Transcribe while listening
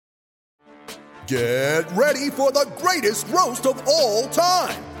Get ready for the greatest roast of all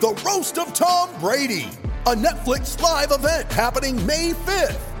time, the Roast of Tom Brady, a Netflix live event happening May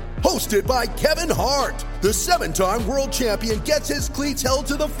 5th. Hosted by Kevin Hart, the 7-time world champion gets his cleats held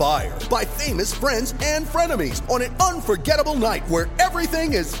to the fire by famous friends and frenemies on an unforgettable night where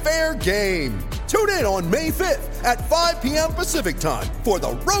everything is fair game. Tune in on May 5th at 5 p.m. Pacific time for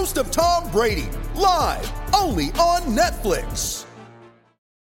the Roast of Tom Brady, live only on Netflix.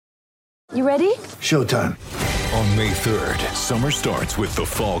 You ready? Showtime. On May 3rd, summer starts with The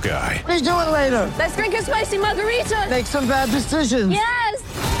Fall Guy. Let's do it later. Let's drink a spicy margarita. Make some bad decisions. Yes!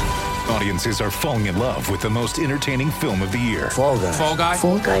 Audiences are falling in love with the most entertaining film of the year. Fall Guy. Fall Guy?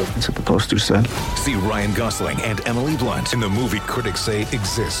 Fall guy. That's what the poster said. See Ryan Gosling and Emily Blunt in the movie critics say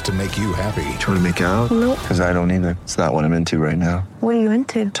exists to make you happy. Trying to make it out? Nope. Because I don't either. It's not what I'm into right now. What are you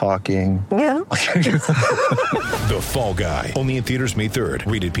into? Talking. Yeah. The Fall Guy. Only in theaters May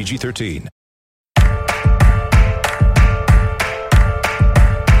 3rd. Rated PG-13.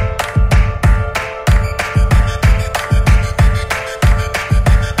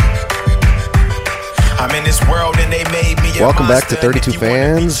 Welcome back to 32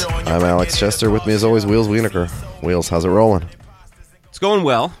 Fans. I'm Alex Chester. With me as always, Wheels Wienerker. Wheels, how's it rolling? It's going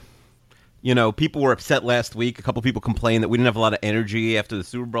well. You know, people were upset last week. A couple people complained that we didn't have a lot of energy after the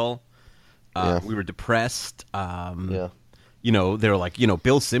Super Bowl. We were depressed. Yeah. You know, they were like,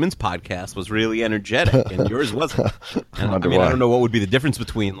 Bill Simmons' podcast was really energetic, and yours wasn't. And, I don't know what would be the difference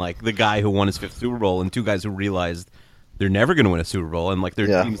between, like, the guy who won his 5th Super Bowl and two guys who realized they're never going to win a Super Bowl, and, like, they're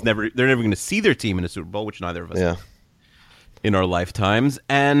never going to see their team in a Super Bowl, which neither of us have in our lifetimes.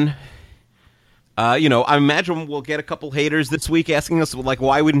 And, I imagine we'll get a couple haters this week asking us, like,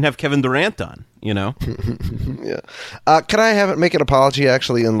 why we didn't have Kevin Durant on, Yeah. Can I make an apology,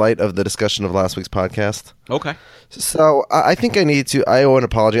 actually, in light of the discussion of last week's podcast? Okay. So I think I owe an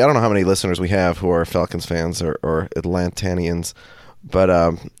apology. I don't know how many listeners we have who are Falcons fans or Atlantanians, but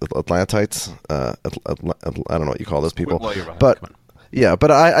Atlantites, I don't know what you call those people. Well, you're right. But yeah, but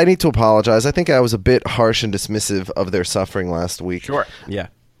I need to apologize. I think I was a bit harsh and dismissive of their suffering last week. Sure. Yeah.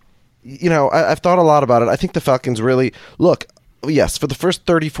 I've thought a lot about it. I think the Falcons really look. Yes, for the first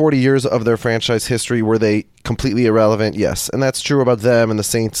 30, 40 years of their franchise history, were they completely irrelevant? Yes, and that's true about them and the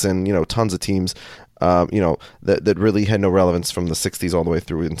Saints and tons of teams. That really had no relevance from the 60s all the way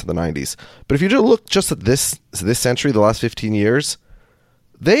through into the 90s. But if you just look just at this century, the last 15 years,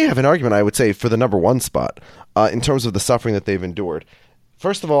 they have an argument, I would say, for the number one spot in terms of the suffering that they've endured.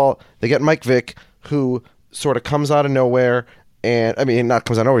 First of all, they get Mike Vick, who sort of comes out of nowhere, and not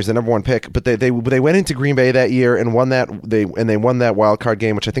comes out of nowhere. He's the number one pick, but they went into Green Bay that year and won that. They won that wild card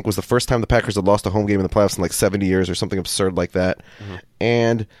game, which I think was the first time the Packers had lost a home game in the playoffs in like 70 years or something absurd like that.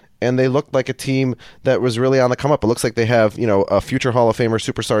 Mm-hmm. And they looked like a team that was really on the come up. It looks like they have a future Hall of Famer,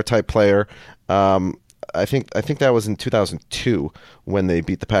 superstar type player. I think that was in 2002 when they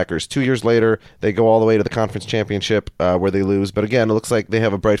beat the Packers. 2 years later, they go all the way to the conference championship where they lose. But again, it looks like they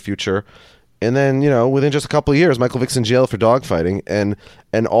have a bright future. And then, within just a couple of years, Michael Vick's in jail for dogfighting,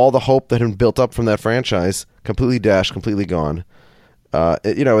 and all the hope that had been built up from that franchise completely dashed, completely gone.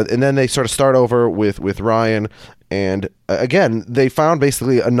 And then they sort of start over with Ryan, and again, they found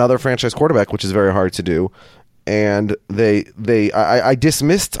basically another franchise quarterback, which is very hard to do. And I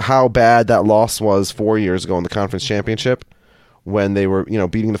dismissed how bad that loss was 4 years ago in the conference championship when they were,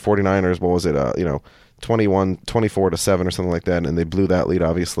 beating the 49ers. What was it? 24-7 or something like that. And they blew that lead,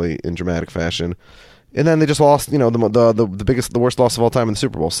 obviously, in dramatic fashion. And then they just lost, the worst loss of all time in the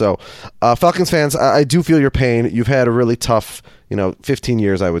Super Bowl. So, Falcons fans, I do feel your pain. You've had a really tough, 15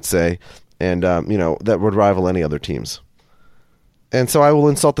 years, I would say. And, that would rival any other teams. And so I will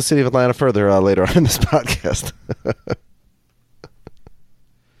insult the city of Atlanta further later on in this podcast.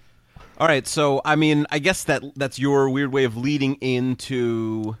 All right, so I guess that's your weird way of leading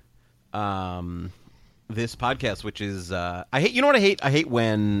into this podcast, which is I hate. You know what I hate? I hate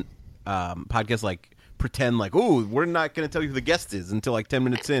when podcasts like pretend like, oh, we're not going to tell you who the guest is until like 10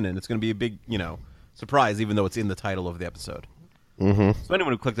 minutes in, and it's going to be a big surprise, even though it's in the title of the episode. Mm-hmm. So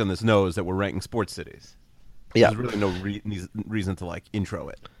anyone who clicked on this knows that we're ranking sports cities. Yeah. There's really no reason to like intro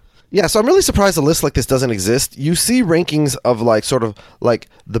it. Yeah, so I'm really surprised a list like this doesn't exist. You see rankings of like sort of like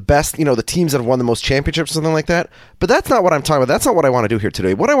the best, the teams that have won the most championships or something like that. But that's not what I'm talking about. That's not what I want to do here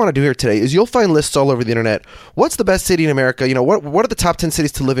today. What I want to do here today is you'll find lists all over the internet. What's the best city in America? What are the top 10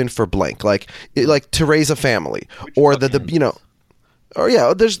 cities to live in for blank? Like to raise a family, or Or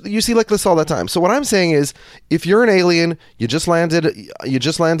yeah, you see like this all the time. So what I'm saying is, if you're an alien, you just landed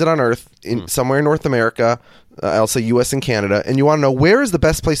on Earth in somewhere in North America, I'll say U.S. and Canada, and you want to know where is the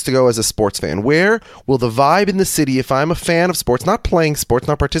best place to go as a sports fan? Where will the vibe in the city, if I'm a fan of sports, not playing sports,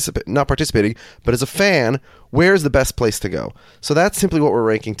 not participating, but as a fan, where is the best place to go? So that's simply what we're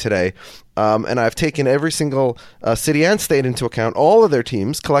ranking today. And I've taken every single city and state into account, all of their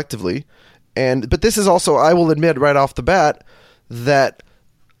teams collectively. But this is also, I will admit right off the bat, that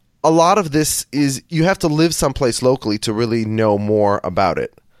a lot of this is you have to live someplace locally to really know more about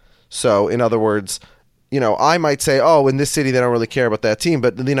it. So, in other words, I might say, oh, in this city they don't really care about that team,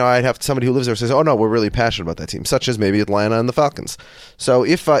 but I'd have somebody who lives there says, oh no, we're really passionate about that team, such as maybe Atlanta and the Falcons. So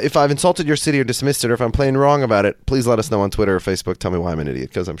if I've insulted your city or dismissed it, or if I'm playing wrong about it, please let us know on Twitter or Facebook. Tell me why I'm an idiot,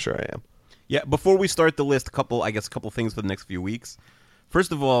 because I'm sure I am. Yeah. Before we start the list, a couple things for the next few weeks.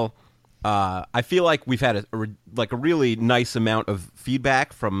 First of all, I feel like we've had a really nice amount of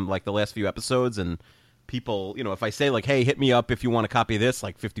feedback from like the last few episodes, and people, if I say like, hey, hit me up if you want to copy this,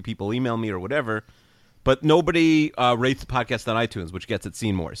 like 50 people email me or whatever, but nobody rates the podcast on iTunes, which gets it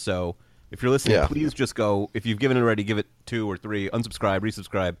seen more. So if you're listening, please just go, if you've given it already, give it 2 or 3, unsubscribe,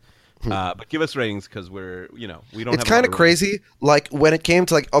 resubscribe. But give us ratings, because we don't have. It's kind of crazy. Like when it came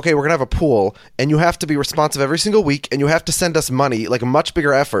to like, okay, we're gonna have a pool, and you have to be responsive every single week, and you have to send us money, like a much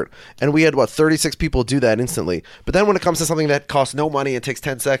bigger effort. And we had 36 people do that instantly. But then when it comes to something that costs no money and takes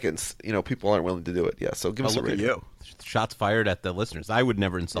 10 seconds, people aren't willing to do it. Yeah, so give us a rating. Look at you. Shots fired at the listeners. I would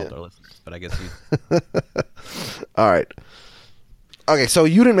never insult our listeners, but I guess you. All right. Okay, so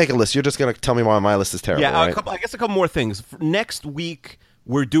you didn't make a list. You're just gonna tell me why my list is terrible. Yeah, right? I guess a couple more things. For next week,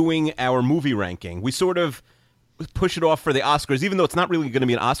 we're doing our movie ranking. We sort of push it off for the Oscars, even though it's not really going to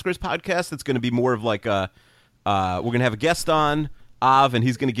be an Oscars podcast. It's going to be more of like we're going to have a guest on, Av, and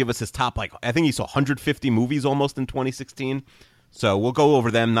he's going to give us his top, I think he saw 150 movies almost in 2016. So we'll go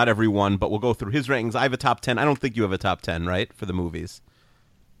over them, not every one, but we'll go through his rankings. I have a top 10. I don't think you have a top 10, right, for the movies?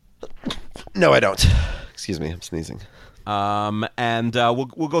 No, I don't. Excuse me, I'm sneezing. And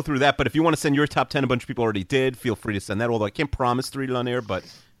we'll go through that. But if you want to send your top 10, a bunch of people already did. Feel free to send that. Although I can't promise to read it on air, but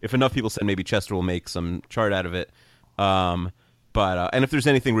if enough people send, maybe Chester will make some chart out of it. And if there's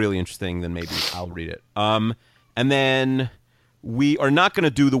anything really interesting, then maybe I'll read it. And then we are not going to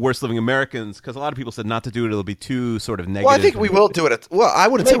do the worst living Americans, because a lot of people said not to do it. It'll be too sort of negative. Well, I think we will do it. I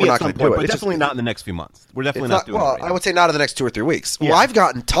wouldn't say we're not going to do it. But definitely not in the next few months. We're definitely not doing it right I would say not in the next 2 or 3 weeks. Yeah. Well, I've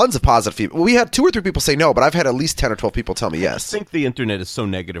gotten tons of positive feedback. We had 2 or 3 people say no, but I've had at least 10 or 12 people tell me yes. I think the internet is so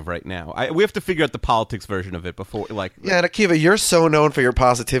negative right now. We have to figure out the politics version of it before, Yeah, and Akiva, you're so known for your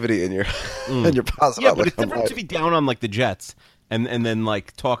positivity and your and your positive. Yeah, but it's different to be down on the Jets and then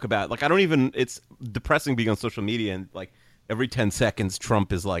talk about I don't even. It's depressing being on social media and every 10 seconds,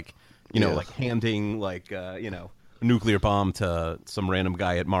 Trump is handing a nuclear bomb to some random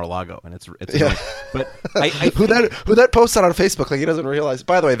guy at Mar-a-Lago, and it's annoying. But who that posted on Facebook, he doesn't realize.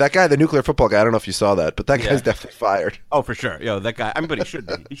 By the way, that guy, the nuclear football guy, I don't know if you saw that, but that guy's definitely fired. Oh, for sure. That guy. But he should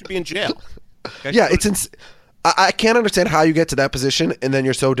be. He should be in jail. Yeah, I can't understand how you get to that position, and then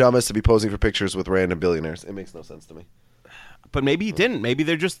you're so dumb as to be posing for pictures with random billionaires. It makes no sense to me. But maybe he didn't. Maybe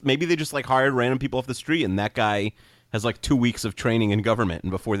they just hired random people off the street, and that guy has 2 weeks of training in government, and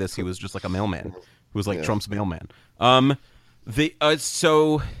before this he was just a mailman who was Trump's mailman. What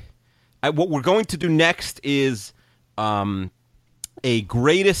we're going to do next is a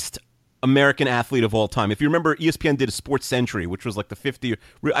greatest American athlete of all time. If you remember, ESPN did a Sports Century, which was the 50.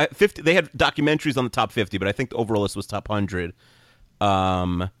 They had documentaries on the top 50, but I think the overall list was top 100.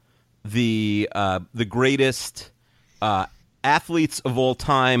 The greatest athletes of all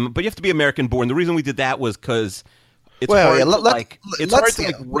time, but you have to be American born. The reason we did that was because it's hard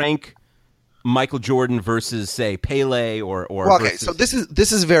to rank Michael Jordan versus, say, Pele or okay, so this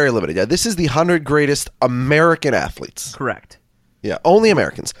is very limited. Yeah, this is the 100 greatest American athletes. Correct. Yeah, only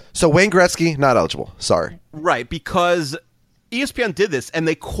Americans. So Wayne Gretzky, not eligible. Sorry. Right, because ESPN did this, and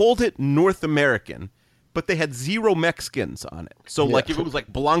they called it North American, but they had 0 Mexicans on it. So, if it was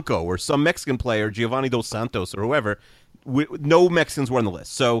Blanco or some Mexican player, Giovanni Dos Santos or whoever, no Mexicans were on the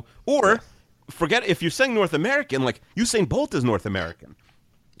list. So, forget if you're saying North American, Usain Bolt is North American.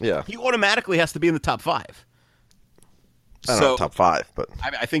 Yeah. He automatically has to be in the top 5. I don't know, top 5, but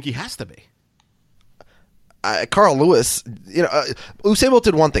I think he has to be. Carl Lewis, Usain Bolt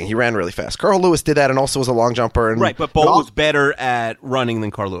did one thing. He ran really fast. Carl Lewis did that and also was a long jumper. Right, but Bolt was better at running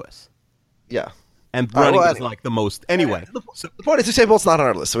than Carl Lewis. Yeah. And running is the most. Anyway. The point is Usain Bolt's not on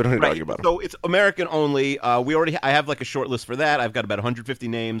our list, so we don't need to argue about it. So it's American only. I have a short list for that. I've got about 150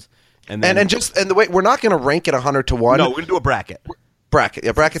 names. And the way we're not going to rank it 100 to 1. No, we're going to do a bracket. Bracket.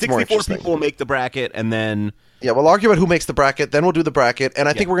 Yeah, bracket's more 64 interesting. people will make the bracket, and then Yeah, we'll argue about who makes the bracket. Then we'll do the bracket, and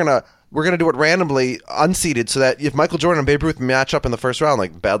I think we're gonna do it randomly, unseeded, so that if Michael Jordan and Babe Ruth match up in the first round,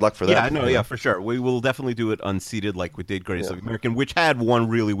 like bad luck for them. yeah, no, yeah, for sure. We will definitely do it unseeded, like we did Greatest of American, which had one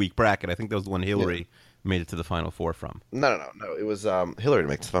really weak bracket. I think that was the one Hillary made it to the Final Four from. No. It was Hillary to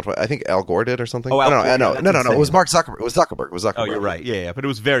make the Final Four. I think Al Gore did or something. Oh, Al Gore, no. that's It was Mark Zuckerberg. It was Zuckerberg. Oh, you're right. Yeah, but it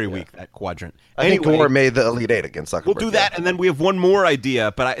was very weak, that quadrant. I think Gore made the Elite Eight against Zuckerberg. We'll do that, and then we have one more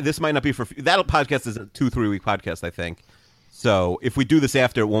idea, but this might not be for that podcast is a 2-3 week podcast, I think. So if we do this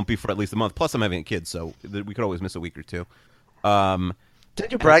after, it won't be for at least a month. Plus, I'm having a kid, so we could always miss a week or two.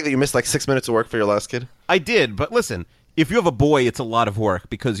 Didn't you brag that you missed like 6 minutes of work for your last kid? I did, but listen, if you have a boy, it's a lot of work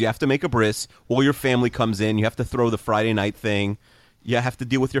because you have to make a bris. All your family comes in. You have to throw the Friday night thing. You have to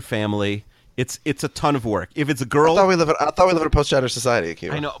deal with your family. It's a ton of work. If it's a girl, I thought we live in a post-gender society,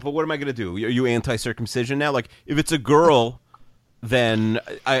 Akiva. I know, but what am I going to do? Are you anti-circumcision now? Like, if it's a girl, then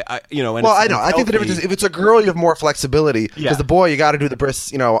I And well, I know. I think the difference is if it's a girl, you have more flexibility. Because the boy, you got to do the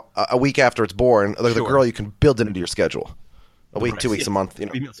bris, a week after it's born. Like the girl, you can build it into your schedule. A week, 2 weeks, a month.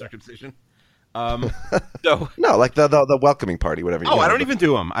 Female circumcision. So no, like the welcoming party, whatever. I don't even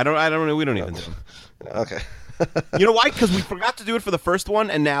do them. I don't know. We don't even do them. Okay. You know why? Because we forgot to do it for the first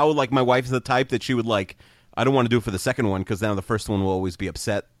one, and now like my wife's the type that she would like. I don't want to do it for the second one because now the first one will always be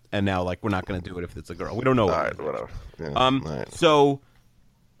upset, and now like we're not going to do it if it's a girl. We don't know. All right, whatever. Yeah, all right. So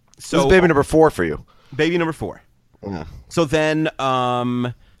this is baby number 4 for you. Baby number 4. Yeah. So then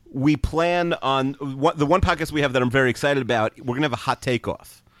we plan on the one podcast we have that I'm very excited about. We're gonna have a hot take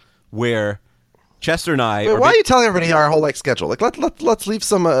off where Chester and I. Wait, why are you telling everybody our whole schedule? Like let's leave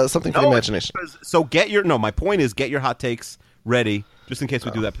some something for the imagination. So my point is get your hot takes ready just in case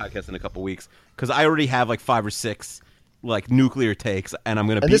we do that podcast in a couple weeks because I already have like 5 or 6 like nuclear takes and I'm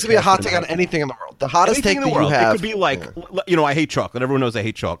gonna. And this could be a hot take on anything in the world. The hottest take that you have. It could be like I hate chocolate. Everyone knows I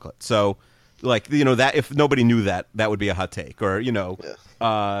hate chocolate. So like that if nobody knew that would be a hot take or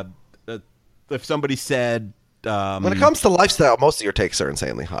if somebody said when it comes to lifestyle, most of your takes are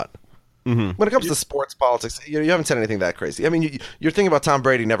insanely hot. Mm-hmm. When it comes to sports, politics, you haven't said anything that crazy. I mean, your thing about Tom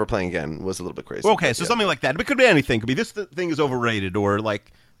Brady never playing again was a little bit crazy. Okay, so something like that. But it could be anything. It could be this thing is overrated, or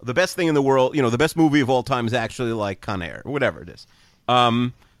like the best thing in the world. The best movie of all time is actually like Con Air, or whatever it is.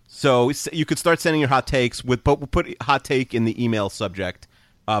 So you could start sending your hot takes but we'll put hot take in the email subject.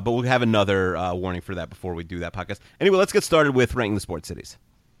 But we'll have another warning for that before we do that podcast. Anyway, let's get started with ranking the sports cities.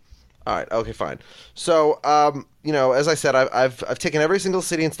 All right. Okay. Fine. So, as I said, I've taken every single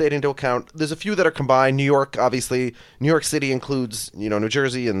city and state into account. There's a few that are combined. New York, obviously. New York City includes, New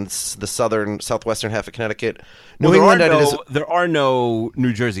Jersey and the southwestern half of Connecticut. New England. There are no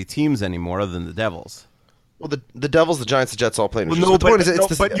New Jersey teams anymore other than the Devils. Well, the Devils, the Giants, the Jets all play in New Jersey.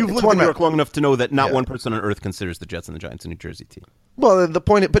 But you've lived in New York long enough to know that not one person on earth considers the Jets and the Giants a New Jersey team. Well,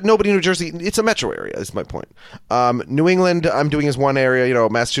 but nobody in New Jersey, it's a metro area, is my point. New England, I'm doing as one area,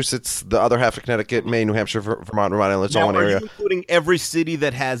 Massachusetts, the other half of Connecticut, Maine, New Hampshire, Vermont, Rhode Island, it's all one area. Are you including every city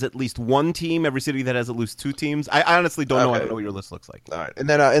that has at least one team, every city that has at least 2 teams? I honestly don't know. I don't know what your list looks like. All right. And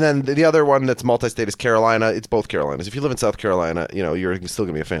then the other one that's multi-state is Carolina. It's both Carolinas. If you live in South Carolina, you're still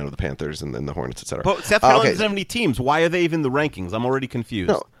going to be a fan of the Panthers and the Hornets, etc. But South Carolina doesn't have any teams. Why are they even in the rankings? I'm already confused.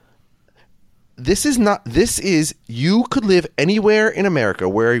 No. This is you could live anywhere in America.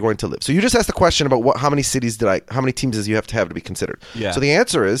 Where are you going to live? So you just asked the question about how many teams does you have to be considered? Yeah. So the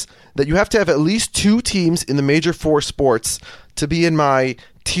answer is that you have to have at least 2 teams in the major 4 sports to be in my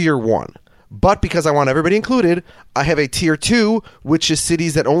tier 1. But because I want everybody included, I have a tier 2, which is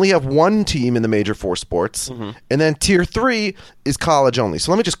cities that only have 1 team in the major 4 sports. Mm-hmm. And then tier 3 is college only.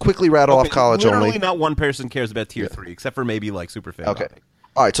 So let me just quickly rattle off college only. Literally not one person cares about tier 3, except for maybe like Superfan. Okay.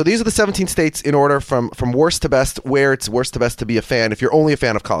 All right, so these are the 17 states in order from worst to best, where it's worst to best to be a fan if you're only a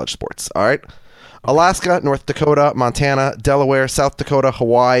fan of college sports. All right? Alaska, North Dakota, Montana, Delaware, South Dakota,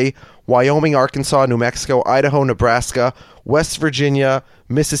 Hawaii, Wyoming, Arkansas, New Mexico, Idaho, Nebraska, West Virginia,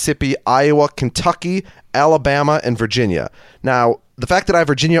 Mississippi, Iowa, Kentucky, Alabama, and Virginia. Now, the fact that I have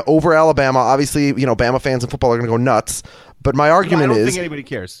Virginia over Alabama, obviously, Bama fans in football are going to go nuts. But my argument is... I don't think anybody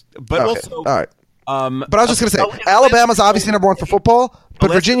cares. But also... All right. But I was just going to say, Alabama's obviously number 1 for football,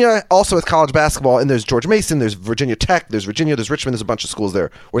 but Virginia also has college basketball, and there's George Mason, there's Virginia Tech, there's Virginia, there's Richmond, there's a bunch of schools there,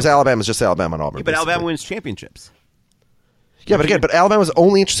 whereas Alabama's just Alabama and Auburn. Yeah, but basically. Alabama wins championships. Yeah, but Alabama's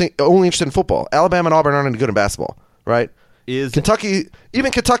only interested in football. Alabama and Auburn aren't any good in basketball, right? Kentucky,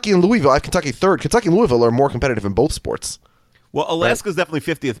 even Kentucky and Louisville, I have Kentucky 3rd. Kentucky and Louisville are more competitive in both sports. Well, Alaska's definitely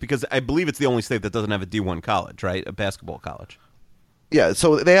 50th because I believe it's the only state that doesn't have a D1 college, right? A basketball college. Yeah,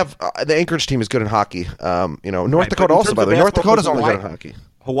 so they have the Anchorage team is good in hockey. North Dakota also, by the way. North Dakota's only good in hockey.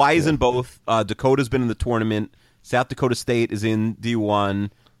 Hawaii's in both. Dakota's been in the tournament. South Dakota State is in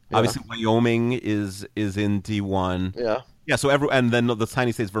D1. Obviously, Wyoming is in D1. Yeah. Yeah, so and then the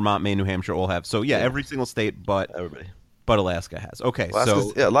tiny states, Vermont, Maine, New Hampshire, all have. So, every single state but everybody. But Alaska has. Okay,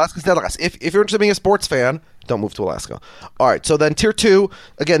 Alaska's dead last. If you're interested in being a sports fan, don't move to Alaska. All right, so then Tier 2,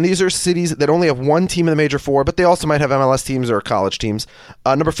 again, these are cities that only have one team in the Major 4, but they also might have MLS teams or college teams.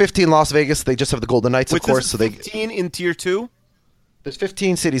 Number 15, Las Vegas. They just have the Golden Knights, of course. So 15 in Tier 2? There's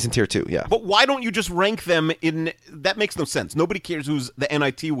 15 cities in Tier 2, yeah. But why don't you just rank them in... That makes no sense. Nobody cares who's the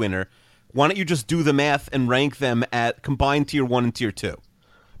NIT winner. Why don't you just do the math and rank them at combined Tier 1 and Tier 2?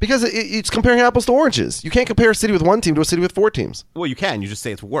 Because it's comparing apples to oranges. You can't compare a city with one team to a city with 4 teams. Well, you can. You just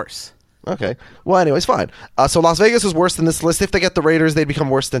say it's worse. Okay. Well, anyways, fine. So Las Vegas is worse than this list. If they get the Raiders, they'd become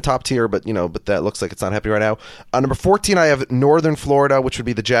worse than top tier, but that looks like it's not happening right now. Number 14, I have Northern Florida, which would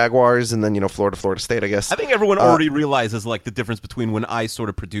be the Jaguars, and then, Florida State, I guess. I think everyone already realizes, like, the difference between when I sort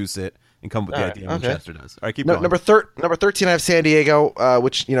of produce it and come with the idea when Chester does. All right, keep going. Number 13, I have San Diego,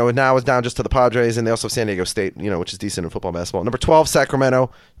 which, now is down just to the Padres, and they also have San Diego State, which is decent in football and basketball. Number 12, Sacramento,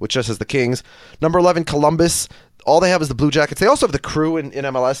 which just has the Kings. Number 11, Columbus. All they have is the Blue Jackets. They also have the Crew in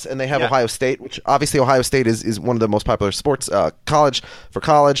MLS, and they have Ohio State, which obviously Ohio State is one of the most popular sports college,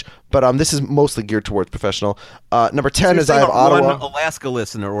 but this is mostly geared towards professional. Number 10 is I have Ottawa. One Alaska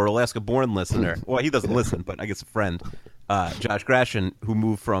listener or Alaska-born listener. Well, he doesn't listen, but I guess a friend, Josh Grashan, who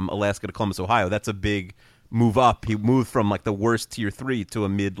moved from Alaska to Columbus, Ohio. That's a big move up. He moved from like the worst Tier 3 to a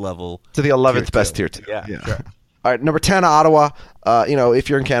mid-level to the 11th best Tier 2. Yeah, sure. All right, number 10, Ottawa. If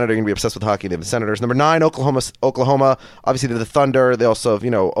you're in Canada, you're going to be obsessed with hockey. They have the Senators. Number 9, Oklahoma. Obviously, they're the Thunder. They also have,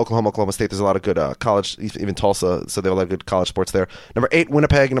 Oklahoma State. There's a lot of good college, even Tulsa, so they have a lot of good college sports there. Number 8,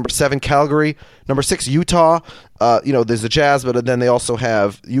 Winnipeg. Number 7, Calgary. Number 6, Utah. There's the Jazz, but then they also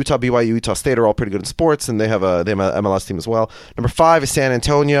have Utah, BYU, Utah State are all pretty good in sports, and they have an MLS team as well. Number 5 is San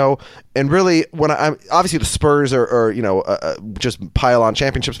Antonio. And really, obviously the Spurs are just pile on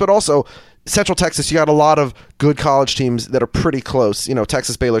championships, but also Central Texas, you got a lot of good college teams that are pretty close.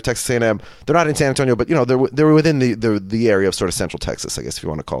 Texas, Baylor, Texas A&M. They're not in San Antonio, but they're within the area of sort of Central Texas, I guess, if you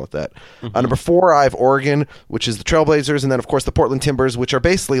want to call it that. Mm-hmm. Number 4, I have Oregon, which is the Trailblazers, and then of course the Portland Timbers, which are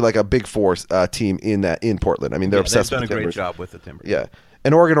basically like a Big Four team in Portland. I mean, they're obsessed with the Timbers. They've done a great job with the Timbers. Yeah.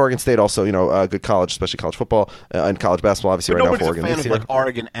 And Oregon State also, good college, especially college football and college basketball. Obviously, but right now for Oregon. Nobody's a fan of like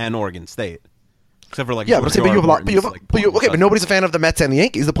Oregon and Oregon State. Except for like nobody's a fan of the Mets and the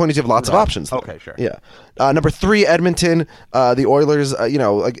Yankees. The point is you have lots of options. Okay, sure. Yeah. Number 3, Edmonton, the Oilers.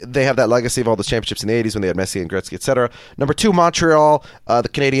 They have that legacy of all those championships in the '80s when they had Messi and Gretzky, etc. Number 2, Montreal, the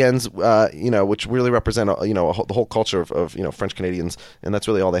Canadiens. Which really represent the whole culture of French Canadians, and that's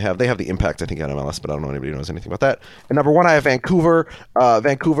really all they have. They have the impact, I think, on MLS, but I don't know anybody who knows anything about that. And number 1, I have Vancouver.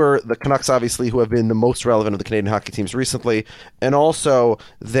 Vancouver, the Canucks, obviously, who have been the most relevant of the Canadian hockey teams recently, and also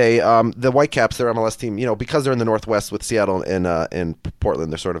they the Whitecaps, their MLS team, because they're in the Northwest with Seattle and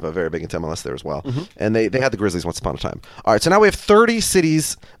Portland, they're sort of very big into MLS there as well. Mm-hmm. And they had the Grizzlies once upon a time. All right, so now we have 30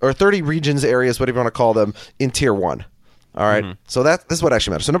 cities or 30 regions, areas, whatever you want to call them, in Tier 1. All right, so this is what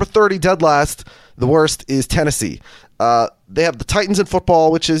actually matters. So number 30, dead last, the worst, is Tennessee. They have the Titans in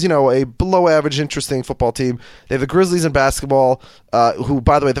football, which is, a below-average, interesting football team. They have the Grizzlies in basketball, who,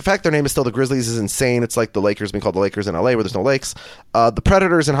 by the way, the fact their name is still the Grizzlies is insane. It's like the Lakers being called the Lakers in L.A., where there's no lakes. The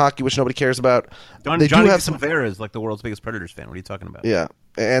Predators in hockey, which nobody cares about. Johnny Silvera is like the world's biggest Predators fan. What are you talking about? Yeah,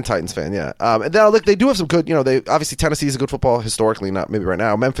 and Titans fan, yeah. And then, they do have some good, obviously Tennessee is a good football historically, not maybe right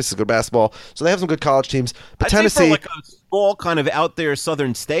now. Memphis is good basketball, so they have some good college teams. But Tennessee, say for like a small kind of out there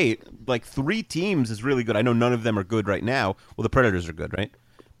southern state, like 3 teams is really good. I know none of them are good right now. Well, the Predators are good, right?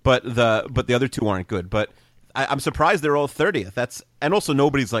 But the other 2 aren't good. But I'm surprised they're all 30th. And also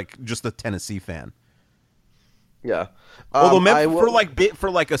nobody's like just a Tennessee fan. Yeah. Although for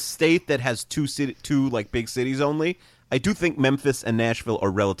like a state that has two like big cities only, I do think Memphis and Nashville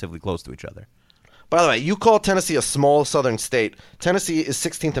are relatively close to each other. By the way, you call Tennessee a small southern state. Tennessee is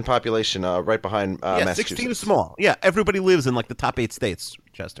 16th in population, right behind Massachusetts. 16 is small. Yeah, everybody lives in like the top 8 states,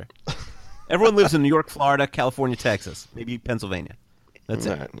 Chester. Everyone lives in New York, Florida, California, Texas, maybe Pennsylvania. That's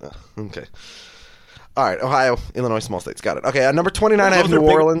it. Right. Okay. All right, Ohio, Illinois, small states. Got it. Okay, number 29, I have New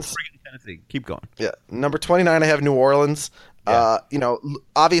Orleans. Tennessee. Keep going. Yeah, number 29, I have New Orleans. Yeah.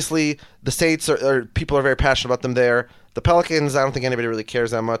 Obviously, the states are people are very passionate about them there. The Pelicans, I don't think anybody really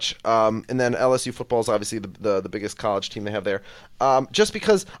cares that much. And then LSU football is obviously the biggest college team they have there. Just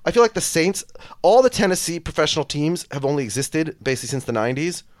because I feel like the Saints, all the Tennessee professional teams have only existed basically since the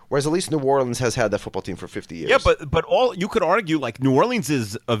 90s. Whereas at least New Orleans has had that football team for 50 years. Yeah, but all you could argue, like, New Orleans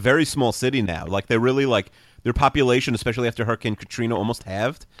is a very small city now. Like, they're really, like, their population, especially after Hurricane Katrina, almost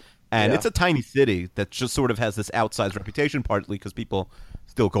halved. And it's a tiny city that just sort of has this outsized reputation, partly because people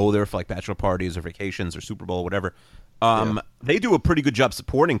still go there for like bachelor parties or vacations or Super Bowl, whatever. They do a pretty good job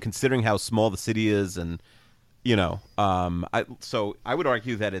supporting, considering how small the city is, and so I would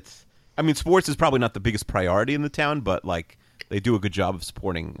argue that it's. I mean, sports is probably not the biggest priority in the town, but like they do a good job of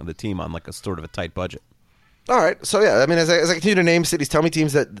supporting the team on like a sort of a tight budget. All right, so yeah, I mean, as I continue to name cities, tell me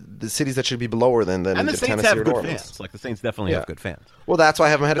the cities that should be lower than and the Saints Tennessee have or good Orleans. fans. Like the Saints definitely have good fans. Well, that's why I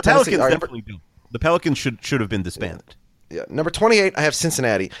haven't had a The Tennessee. Pelicans definitely do. The Pelicans should have been disbanded. Yeah, number 28, I have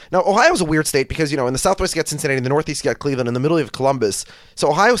Cincinnati. Now, Ohio's a weird state because, in the Southwest you got Cincinnati, in the Northeast you got Cleveland, in the middle you have Columbus. So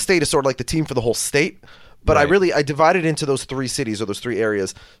Ohio State is sort of like the team for the whole state. But Right. I divided into those three cities or those three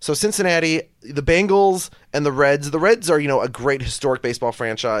areas. So Cincinnati, the Bengals, and the Reds. The Reds are, a great historic baseball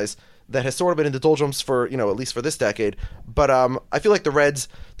franchise that has sort of been in the doldrums for, at least for this decade. But I feel like the Reds,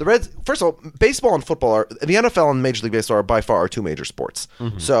 first of all, baseball and football the NFL and Major League Baseball are by far our two major sports.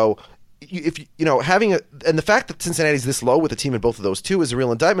 Mm-hmm. So if and the fact that Cincinnati's this low with a team in both of those two is a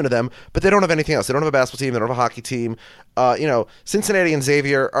real indictment of them, but they don't have anything else. They don't have a basketball team. They don't have a hockey team. Cincinnati and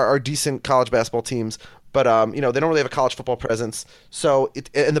Xavier are decent college basketball teams. But they don't really have a college football presence. So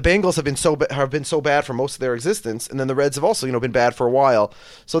and the Bengals have been so bad for most of their existence, and then the Reds have also been bad for a while.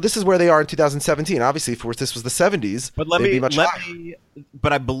 So this is where they are in 2017. Obviously, if this was the 70s, but they'd be much higher.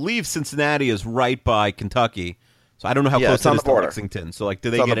 But I believe Cincinnati is right by Kentucky, so I don't know how close it is to Lexington. So do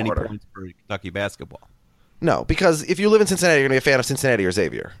they get any points for Kentucky basketball? No, because if you live in Cincinnati, you're going to be a fan of Cincinnati or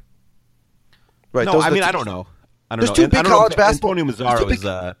Xavier. Right? No, I don't know. There's two big college basketball. Antonio Mazzaro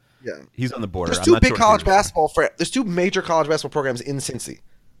is. Yeah, he's on the border. There's two big college basketball. There's two major college basketball programs in Cincy.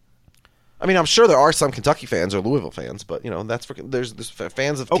 I mean, I'm sure there are some Kentucky fans or Louisville fans, but that's there's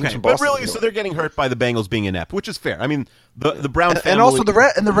fans of teams from Boston. But really, so they're getting hurt by the Bengals being inept, which is fair. I mean, the Brown family, and also the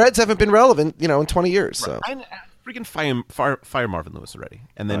Reds haven't been relevant, in 20 years. Right. So freaking fire Marvin Lewis already,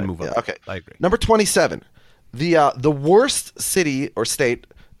 and then move on. Yeah, okay, I agree. Number 27, the worst city or state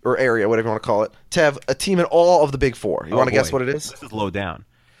or area, whatever you want to call it, to have a team in all of the Big Four. You want to guess what it is? This is low down.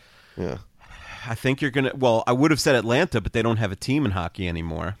 Yeah. I think you're going to – well, I would have said Atlanta, but they don't have a team in hockey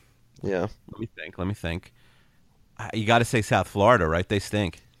anymore. Yeah. Let me think. You got to say South Florida, right? They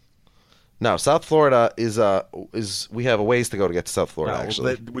stink. No, South Florida is we have a ways to go to get to South Florida,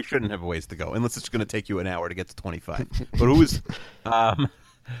 actually. We shouldn't have a ways to go, unless it's going to take you an hour to get to 25. But who is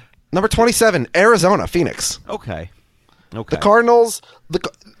Number 27, Arizona, Phoenix. Okay. The Cardinals,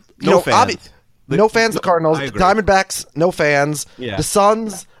 no fans. No fans, the Cardinals. The Diamondbacks, no fans. Yeah. The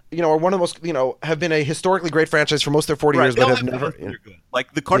Suns, are one of the most, have been a historically great franchise for most of their 40 years, but have never.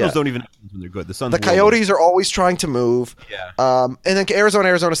 Like the Cardinals don't even when they're good. The Suns. The Coyotes are always trying to move. Yeah. And then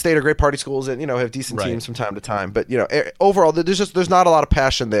Arizona State are great party schools and have decent teams from time to time. But overall, there's not a lot of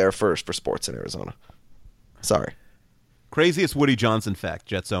passion there for sports in Arizona. Sorry. Craziest Woody Johnson fact,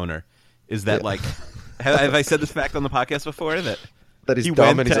 Jets owner, is that have I said this fact on the podcast before that he's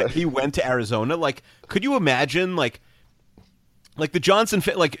dumb he went to Arizona? Like, could you imagine like the Johnson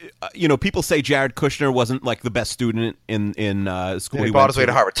people say Jared Kushner wasn't like the best student in school. He bought his way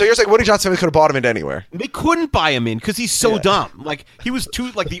to Harvard. So you're saying Woody Johnson could have bought him into anywhere? They couldn't buy him in because he's so dumb. Like he was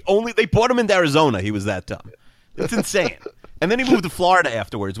they bought him into Arizona. He was that dumb. It's insane. And then he moved to Florida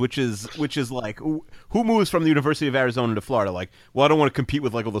afterwards, which is like, who moves from the University of Arizona to Florida? Like, well, I don't want to compete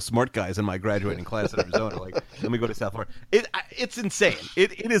with like all the smart guys in my graduating class at Arizona. Like, let me go to South Florida. It's insane.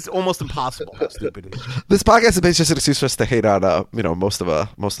 It is almost impossible how stupid it is. This podcast is just an excuse for us to hate on most of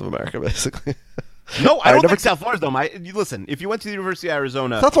America, basically. No, I don't think South Florida's dumb. Listen, if you went to the University of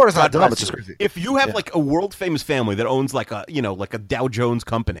Arizona, South Florida's not dumb. It's just crazy. If you have like a world famous family that owns like a Dow Jones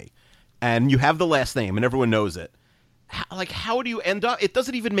company, and you have the last name and everyone knows it. How do you end up? It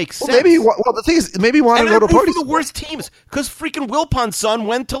doesn't even make sense. Well, the thing is, maybe you want to go to parties. The worst teams, because freaking Wilpon's son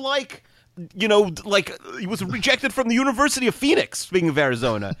went to he was rejected from the University of Phoenix. Speaking of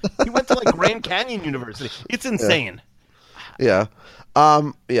Arizona, he went to Grand Canyon University. It's insane. Yeah. I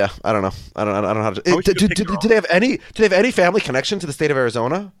don't know. I don't know how to. Do they have any family connection to the state of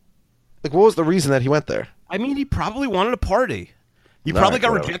Arizona? Like, what was the reason that he went there? I mean, he probably wanted a party. He probably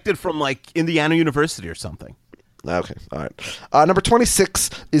got rejected from Indiana University or something. Okay, all right. Number 26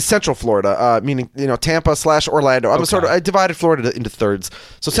 is Central Florida, meaning Tampa / Orlando. I divided Florida into thirds.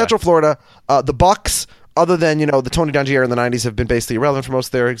 So Central Florida, the Bucks, other than the Tony Dungy era in the '90s, have been basically irrelevant for most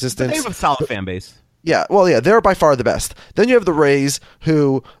of their existence. But they have a solid fan base. Yeah, well, yeah, they're by far the best. Then you have the Rays,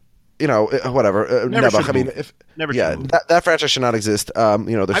 who, whatever. Never that franchise should not exist. Their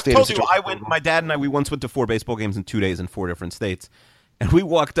I've told you, my dad and I, we once went to 4 baseball games in 2 days in 4 different states, and we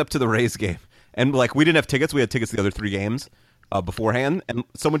walked up to the Rays game. And we didn't have tickets. We had tickets to the other 3 games beforehand, and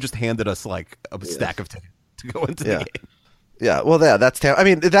someone just handed us a stack of tickets to go into the game. Yeah, well, that's Tampa. I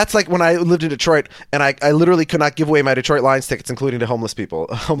mean, that's like when I lived in Detroit, and I literally could not give away my Detroit Lions tickets, including to homeless people.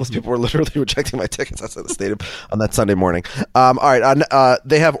 Homeless people were literally rejecting my tickets outside the stadium on that Sunday morning. All right,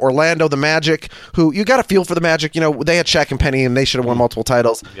 they have Orlando, the Magic, who you got to feel for the Magic. You know, they had Shaq and Penny, and they should have won multiple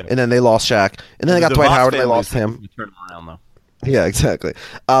titles, and then they lost Shaq, and then they got Dwight Howard, and they lost him. Turn them around, though. Yeah, exactly.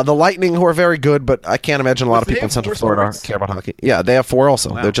 The Lightning, who are very good, but I can't imagine a lot of people in Central Florida care about hockey. Yeah, they have 4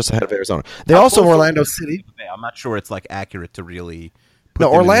 also. Wow. They're just ahead of Arizona. They also have Orlando City. I'm not sure it's like accurate to really.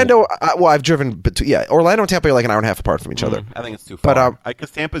 No, Orlando. I've driven. Orlando and Tampa are like an hour and a half apart from each other. I think it's too far. But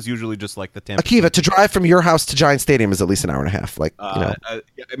because Tampa's usually just like the Tampa. Akiva, to drive from your house to Giant Stadium is at least an hour and a half. Like, I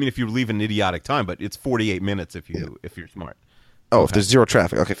mean, if you leave an idiotic time, but it's 48 minutes if you're smart. Oh, if there's zero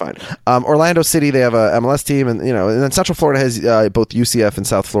traffic, okay, fine. Orlando City, they have a MLS team, and and then Central Florida has both UCF and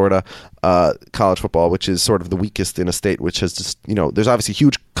South Florida college football, which is sort of the weakest in a state, which has just there's obviously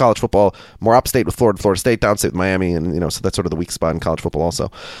huge college football, more upstate with Florida State, downstate with Miami, and so that's sort of the weak spot in college football also.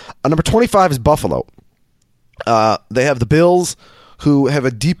 Number 25 is Buffalo. They have the Bills, who have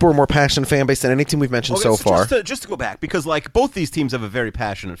a deeper, more passionate fan base than any team we've mentioned so far. Just to go back, because like both these teams have a very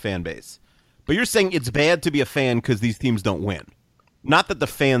passionate fan base, but you're saying it's bad to be a fan because these teams don't win. Not that the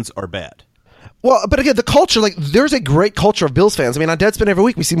fans are bad. Well, but again, the culture, like, there's a great culture of Bills fans. I mean, on Deadspin every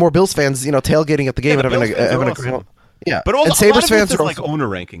week, we see more Bills fans, tailgating at the game and having a great. Yeah, but and Sabres fans are like owner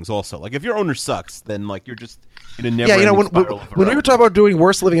rankings also. Like, if your owner sucks, then like you're just in a never. Yeah, when we were talking about doing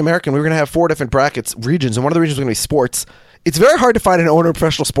Worst Living American, we were going to have 4 different brackets, regions, and one of the regions was going to be sports. It's very hard to find an owner of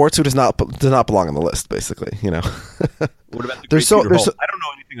professional sports who does not belong on the list. Basically, What about Peter Holt? I don't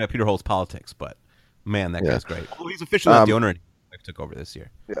know anything about Peter Holt's politics, but man, that guy's great. Well, he's officially not the owner anymore. Took over this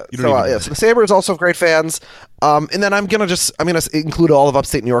year. Yeah. So the Sabres also have great fans. And then I'm gonna include all of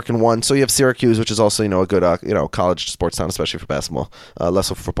upstate New York in one. So you have Syracuse, which is also a good college sports town, especially for basketball. Less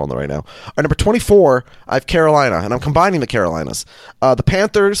so for football right now. Number 24, I have Carolina, and I'm combining the Carolinas. The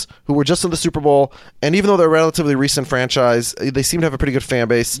Panthers, who were just in the Super Bowl, and even though they're a relatively recent franchise, they seem to have a pretty good fan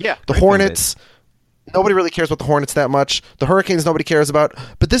base. Yeah. The Hornets. Nobody really cares about the Hornets that much. The Hurricanes, nobody cares about.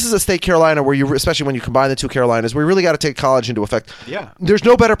 But this is a state, Carolina, where especially when you combine the two Carolinas, where you really got to take college into effect. Yeah. There's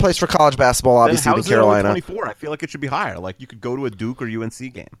no better place for college basketball, obviously, than Carolina. 24? I feel like it should be higher. Like, you could go to a Duke or UNC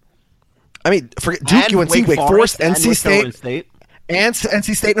game. I mean, forget Duke, UNC, Wake Forest, NC State. And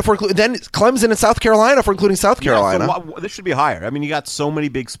NC State, then Clemson and South Carolina for including South Carolina. So this should be higher. I mean, you got so many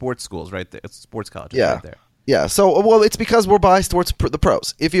big sports schools right there. It's sports colleges right there. Yeah, so it's because we're biased towards the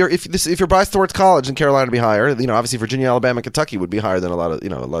pros. If you're biased towards college, then Carolina would be higher. Obviously Virginia, Alabama, and Kentucky would be higher than a lot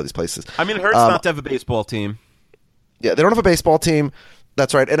of these places. I mean, it hurts not to have a baseball team. Yeah, they don't have a baseball team.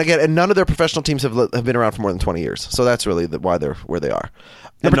 That's right. And again, none of their professional teams have been around for more than 20 years. So that's really why they're where they are.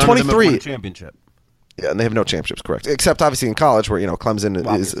 Number 23, of them have won a championship. Yeah, and they have no championships, correct? Except obviously in college, where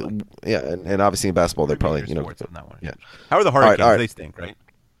Clemson is. Yeah, and obviously in basketball, they're probably Yeah. How are the Hurricanes? All right. They stink, right?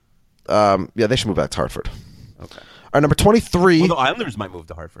 Yeah, they should move back to Hartford. Okay. All right, number 23. Well, the Islanders might move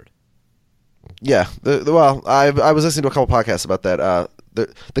to Hartford. Yeah. I was listening to a couple podcasts about that.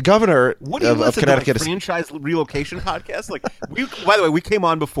 The governor of Connecticut is franchise relocation podcast. Like, by the way, we came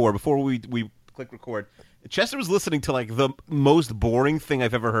on before we click record. Chester was listening to like the most boring thing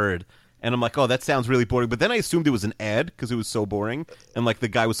I've ever heard, and I'm like, oh, that sounds really boring. But then I assumed it was an ad because it was so boring and like the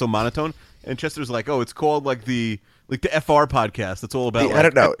guy was so monotone. And Chester's like, oh, it's called like the FR podcast. It's all about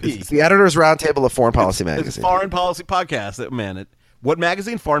it's the Editors Roundtable of Foreign Policy Magazine. It's Foreign Policy Podcast. Man, what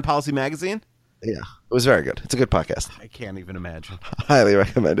magazine? Foreign Policy Magazine? Yeah, it was very good. It's a good podcast. I can't even imagine. Highly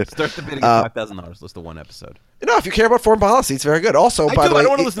recommend it. Start the bidding at $5,000. Listen to one episode. If you care about foreign policy, it's very good. Also, by the way, I don't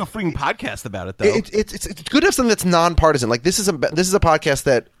want to listen to a freaking podcast about it, though. It's good to have something that's nonpartisan. Like this is a podcast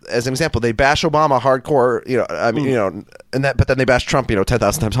that, as an example, they bash Obama hardcore. But then they bash Trump 10,000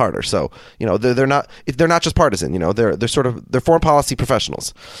 times harder. So they're not just partisan. They're foreign policy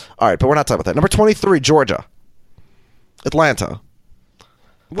professionals. All right, but we're not talking about that. Number 23, Georgia, Atlanta.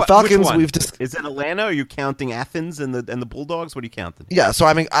 Falcons. Is it Atlanta? Are you counting Athens and the Bulldogs? What are you counting? Yeah, so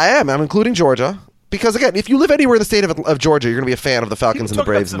I'm including Georgia because again, if you live anywhere in the state of Georgia, you're going to be a fan of the Falcons and the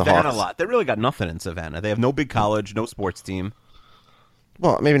Braves and the Hawks. A lot. They really got nothing in Savannah. They have no big college, no sports team.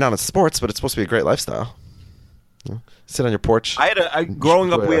 Well, maybe not in sports, but it's supposed to be a great lifestyle. Sit on your porch.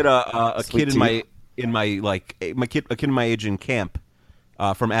 Growing up, we had a kid a kid in my age in camp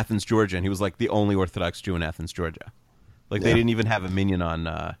from Athens, Georgia, and he was like the only Orthodox Jew in Athens, Georgia. Like, they didn't even have a minion on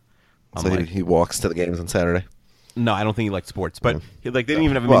so he walks to the games on Saturday. No, I don't think he liked sports, but they didn't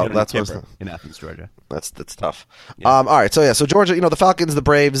even have a Well, minute that's keeper what- in Athens, Georgia. That's tough. All right, so Georgia, the Falcons, the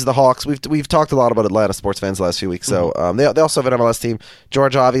Braves, the Hawks. We've talked a lot about Atlanta sports fans the last few weeks. So they also have an MLS team.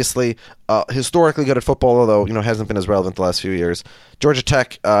 Georgia, obviously, historically good at football, although hasn't been as relevant the last few years. Georgia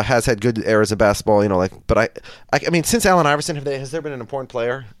Tech has had good eras in basketball. But I mean, since Allen Iverson, has there been an important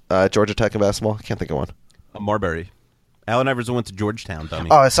player at Georgia Tech in basketball? I can't think of one. Marbury. Allen Iverson went to Georgetown, dummy.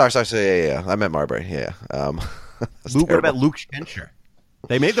 Oh, sorry. Yeah. I meant Marbury. Yeah. Luke, what about Luke Spencer?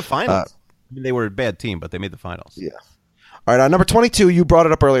 They made the finals. I mean, they were a bad team, but they made the finals. Yeah. All right, number 22, you brought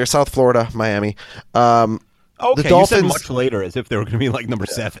it up earlier, South Florida, Miami. Okay, the Dolphins, you said much later as if they were going to be like number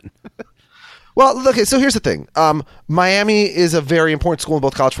 7. Well, okay, so here's the thing. Miami is a very important school in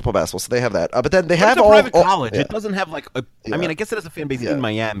both college football and basketball, so they have that. But then they have it's a private all college. yeah. It doesn't have like a. Yeah. I mean, I guess it has a fan base in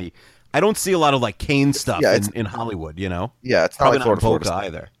Miami. I don't see a lot of like Kane stuff in Hollywood. Yeah, it's probably not like Florida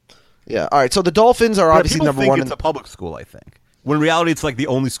either. Yeah. All right, so the Dolphins are obviously people number think one. It's a public school, I think. When in reality, it's like the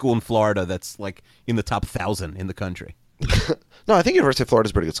only school in Florida that's like in the top 1,000 in the country. No, I think University of Florida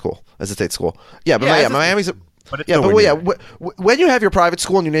is a pretty good school as a state school. Yeah, but Miami's. When you have your private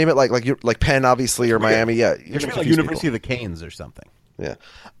school and you name it like Penn, obviously, or Miami, you're going to like University of the Canes or something. Yeah.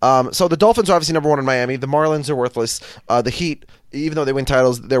 So the Dolphins are obviously number one in Miami. The Marlins are worthless. The Heat, even though they win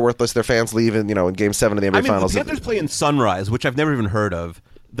titles, they're worthless. Their fans leave in Game 7 of the NBA Finals. The Panthers play in Sunrise, which I've never even heard of.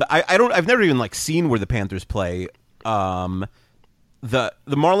 I've never even seen where the Panthers play. The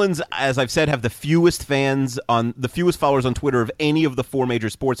Marlins, as I've said, have the fewest followers on Twitter of any of the 4 major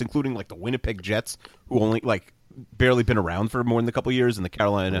sports, including like the Winnipeg Jets, who only barely been around for more than a couple of years, and the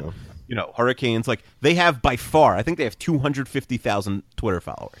Carolina, Hurricanes. Like they have by far, I think they have 250,000 Twitter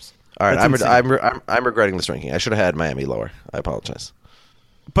followers. All right, I'm regretting this ranking. I should have had Miami lower. I apologize.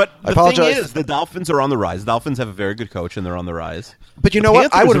 But the thing is, the Dolphins are on the rise. The Dolphins have a very good coach, and they're on the rise. But you know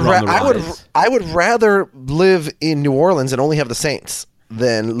what? I would rather live in New Orleans and only have the Saints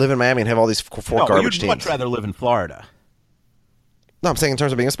than live in Miami and have all these 4 garbage teams. You'd much rather live in Florida. No, I'm saying in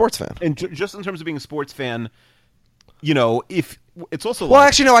terms of being a sports fan. And just in terms of being a sports fan, if it's also well,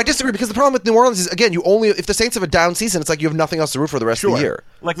 actually, no, I disagree because the problem with New Orleans is again, if the Saints have a down season, it's like you have nothing else to root for the rest of the year.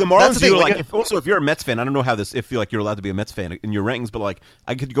 Like the Marlins, if you're a Mets fan, I don't know how this. If you're allowed to be a Mets fan in your rankings, but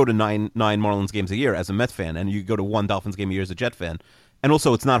I could go to nine Marlins games a year as a Mets fan, and you go to 1 Dolphins game a year as a Jet fan, and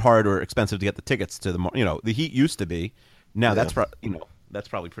also it's not hard or expensive to get the tickets to the the Heat used to be. Now that's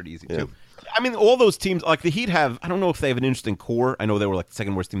probably pretty easy too. I mean, all those teams like the Heat have. I don't know if they have an interesting core. I know they were like the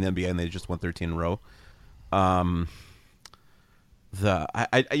second worst team in the NBA, and they just won 13 in a row. I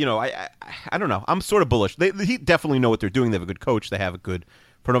don't know. I'm sort of bullish. The Heat definitely know what they're doing. They have a good coach. They have a good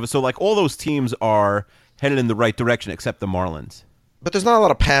front office. So all those teams are headed in the right direction, except the Marlins. But there's not a lot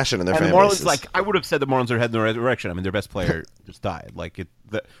of passion in their fan the Marlins, bases. I would have said the Marlins are heading in the right direction. I mean, their best player just died.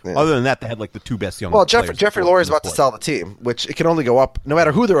 Other than that, they had the 2 best young. Well, players Jeffrey Lurie is about to sell the team, which it can only go up no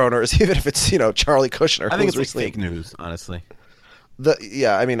matter who their owner is, even if it's Charlie Kushner. I think it's fake news, honestly.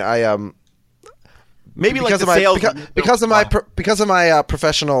 Maybe because of my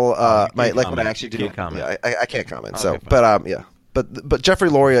professional what I actually do. I can't comment. So, fine. But Jeffrey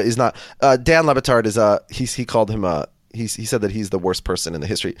Lurie is not. Dan Le Batard is he called him he said that he's the worst person in the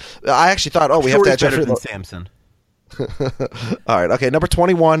history. I actually thought, we have to have Jeffrey than Samson. All right, okay. Number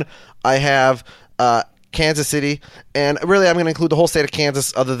 21, I have Kansas City, and really, I'm going to include the whole state of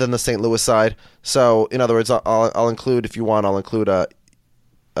Kansas, other than the St. Louis side. So, in other words, I'll include, if you want, I'll include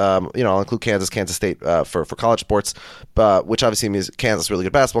I'll include Kansas State for college sports, which obviously means Kansas really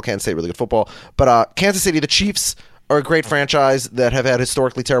good basketball, Kansas State really good football. But Kansas City, the Chiefs are a great franchise that have had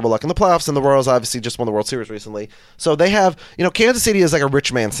historically terrible luck in the playoffs, and the Royals obviously just won the World Series recently. So they have, Kansas City is like a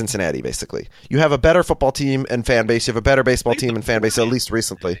rich man Cincinnati, basically. You have a better football team and fan base. You have a better baseball team and fan base, at least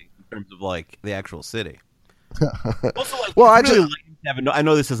recently. In terms of the actual city. Also, I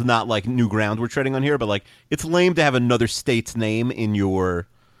know this is not new ground we're treading on here, but it's lame to have another state's name in your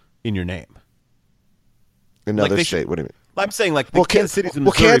name. Another state? What do you mean? I'm saying Kansas City's in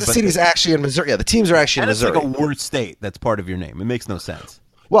Missouri. Well, Kansas City's actually in Missouri. Yeah, the teams are actually in Missouri. It's like a word state that's part of your name. It makes no sense.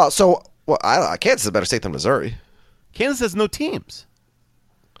 Well, Kansas is a better state than Missouri. Kansas has no teams.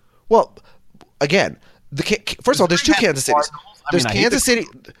 Well, again, first of all, there's 2 Kansas Cities. There's Kansas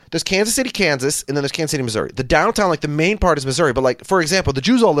City, Kansas, and then there's Kansas City, Missouri. The downtown, the main part is Missouri, but for example, the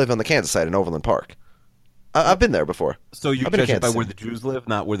Jews all live on the Kansas side in Overland Park. I've been there before. So you judge it by where the Jews live,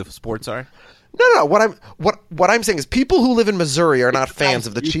 not where the sports are? No. What I'm saying is people who live in Missouri are not fans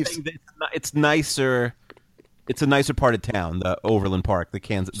of the Chiefs. It's nicer. It's a nicer part of town, the Overland Park, the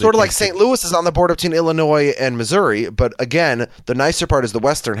Kansas. Sort of like St. Louis is on the border between Illinois and Missouri, but again, the nicer part is the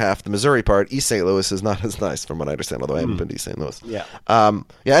western half, the Missouri part. East St. Louis is not as nice, from what I understand, although I haven't been to East St. Louis. Yeah.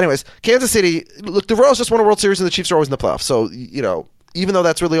 Anyways, Kansas City, look, the Royals just won a World Series and the Chiefs are always in the playoffs. So, even though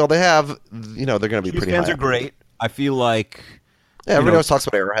that's really all they have, they're going to be Chiefs pretty fans high. are great. I feel like... Yeah, everybody always talks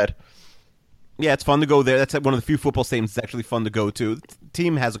about Arrowhead. Yeah, it's fun to go there. That's one of the few football stadiums that's actually fun to go to. The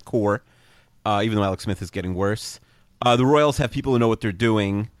team has a core, even though Alex Smith is getting worse. The Royals have people who know what they're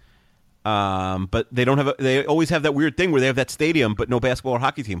doing, but they don't have. They always have that weird thing where they have that stadium, but no basketball or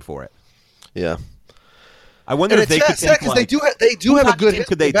hockey team for it. Yeah, I wonder if they could take, because they do have a good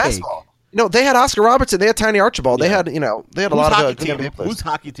history in basketball. They had Oscar Robertson, they had Tiny Archibald, they had a lot of good NBA players. Whose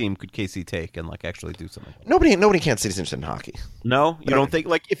hockey team could KC take and actually do something? Nobody in Kansas City's interested in hockey. No, you don't think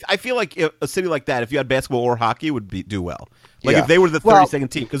I feel like a city like that, if you had basketball or hockey, would do well. If they were the 32nd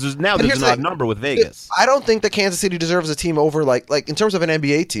team, because there's an odd number with Vegas. I don't think that Kansas City deserves a team over like in terms of an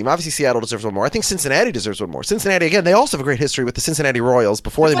NBA team. Obviously, Seattle deserves one more. I think Cincinnati deserves one more. Cincinnati, again, they also have a great history with the Cincinnati Royals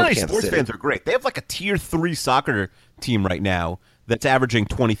before they moved to Kansas sports City. Fans are great. They have a tier 3 soccer team right now that's averaging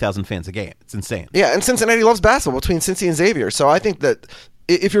 20,000 fans a game. It's insane. Yeah, and Cincinnati loves basketball between Cincy and Xavier. So I think that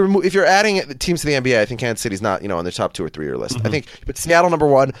if you're adding teams to the NBA, I think Kansas City's not on their top 2 or 3 list. Mm-hmm. I think you put Seattle number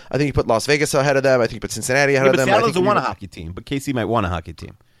 1. I think you put Las Vegas ahead of them. I think you put Cincinnati ahead of them. Seattle doesn't want a hockey team, but KC might want a hockey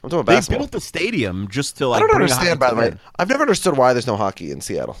team. I'm talking about basketball. They built the stadium just to I don't bring understand. By the way, in. I've never understood why there's no hockey in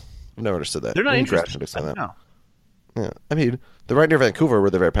Seattle. I've never understood that. They're not Maybe interested. Crash should explain that. No. Yeah, I mean, they're right near Vancouver, where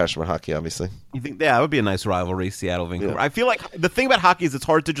they're very passionate about hockey. Obviously, you think that would be a nice rivalry, Seattle, Vancouver. Yeah. I feel like the thing about hockey is it's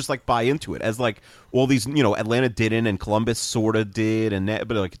hard to just buy into it, as all these Atlanta didn't and Columbus sort of did,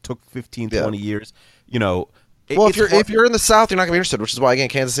 but it took 15, 20 years. Well, if you're in the South, you're not going to be interested, which is why again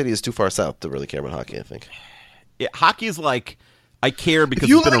Kansas City is too far south to really care about hockey. I think. Yeah, hockey is I care because if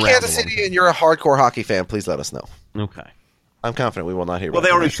you it's been live in around Kansas City and you're a hardcore hockey fan, please let us know. Okay. I'm confident we will not hear. Well,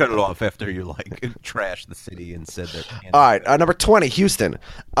 they already shut it off after you trashed the city and said that. All right, number 20, Houston.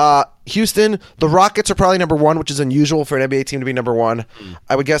 Houston, the Rockets are probably number 1, which is unusual for an NBA team to be number 1.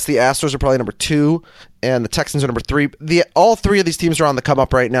 I would guess the Astros are probably number 2, and the Texans are number 3. All 3 of these teams are on the come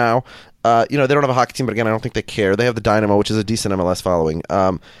up right now. They don't have a hockey team, but again, I don't think they care. They have the Dynamo, which is a decent MLS following.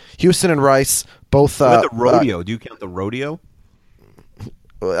 Houston and Rice both. The rodeo? Do you count the rodeo?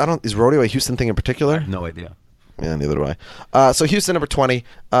 Is rodeo a Houston thing in particular? I have no idea. Yeah, neither do I. So Houston, number 20.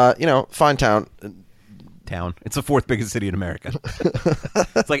 Fine town. It's the 4th biggest city in America.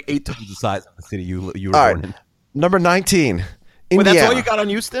 It's 8 times the size of the city you were born in. Number 19, Indiana. Wait, that's all you got on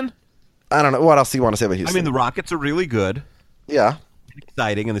Houston? I don't know. What else do you want to say about Houston? I mean, the Rockets are really good. Yeah.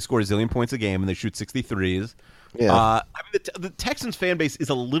 Exciting, and they score a zillion points a game, and they shoot 63s. Yeah. The Texans fan base is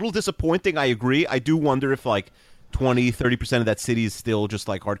a little disappointing. I agree. I do wonder if 20-30% of that city is still just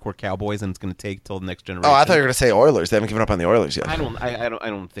hardcore Cowboys, and it's going to take till the next generation. Oh, I thought you were going to say Oilers. They haven't given up on the Oilers yet. I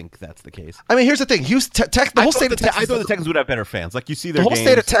don't think that's the case. I mean, here's the thing: Houston, the whole state of Texas. I thought the Texans would have better fans. You see the whole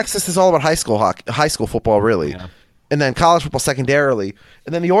state of Texas is all about high school football, really, and then college football secondarily,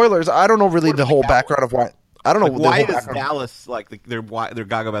 and then the Oilers. I don't know really the whole background of why. I don't know why does Dallas they're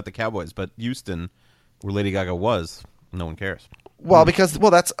gaga about the Cowboys, but Houston, where Lady Gaga was, no one cares. Well,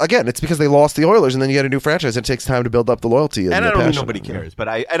 it's because they lost the Oilers, and then you get a new franchise. It takes time to build up the loyalty and I the don't passion. know, nobody cares, but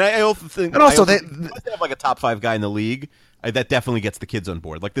I also think, and also they have a top 5 guy in the league. That definitely gets the kids on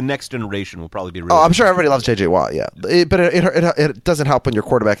board. The next generation will probably be. Really I'm sure everybody loves J.J. Watt. Yeah, but it doesn't help when your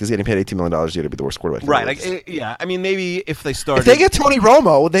quarterback is getting paid $18 million a year to be the worst quarterback. Right? Yeah. I mean, maybe if they start, if they get Tony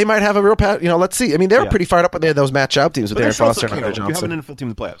Romo, they might have a real. Let's see. I mean, they were pretty fired up when they had those match out teams with Aaron Foster and Andre Johnson. You have an NFL team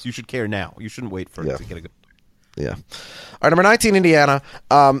in the playoffs. You should care now. You shouldn't wait for it to get a good. Yeah. All right, number 19, Indiana.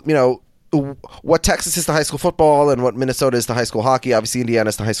 What Texas is to high school football and what Minnesota is to high school hockey. Obviously, Indiana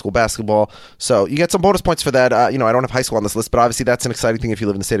is to high school basketball. So you get some bonus points for that. I don't have high school on this list, but obviously that's an exciting thing if you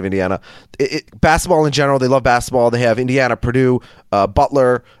live in the state of Indiana. Basketball in general, they love basketball. They have Indiana, Purdue,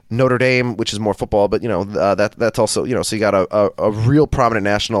 Butler, Notre Dame, which is more football, but that's also so you got a real prominent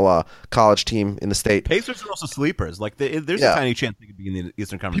national college team in the state. Pacers are also sleepers. There's a tiny chance they could be in the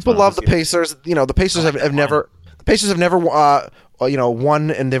Eastern Conference. People love the Pacers. The Pacers have never. The Pacers have never, won,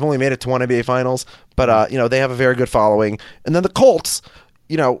 and they've only made it to one NBA Finals. But they have a very good following. And then the Colts,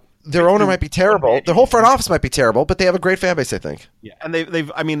 their owner might be terrible, their whole front office might be terrible, but they have a great fan base, I think. Yeah, and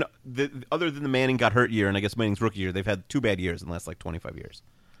they've. I mean, other than the Manning got hurt year, and I guess Manning's rookie year, they've had 2 bad years in the last 25 years.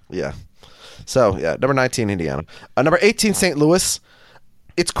 Yeah. So number 19, Indiana. Number 18, St. Louis.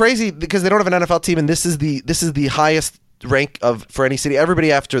 It's crazy because they don't have an NFL team, and this is the highest rank for any city.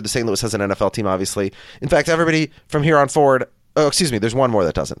 Everybody after the St. Louis has an NFL team, obviously. In fact, everybody from here on forward. Oh, excuse me. There's one more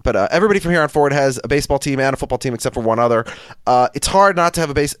that doesn't. But everybody from here on forward has a baseball team and a football team, except for one other. It's hard not to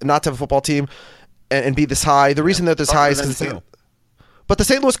have a football team. and be this high. The reason they're this high is because but the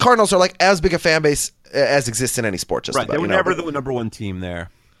St. Louis Cardinals are like as big a fan base as exists in any sport. Just right. about, They were never the number one team there.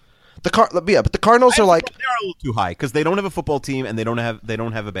 But the Cardinals are like they're a little too high because they don't have a football team and they don't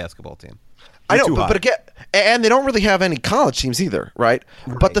have a basketball team. I know, but again, and they don't really have any college teams either, right?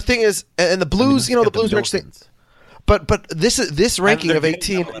 But the thing is, and the Blues, the Blues are interesting. But this ranking of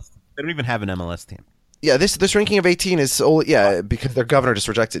 18, they don't even have an MLS team. Yeah, this ranking of 18 is solely because their governor just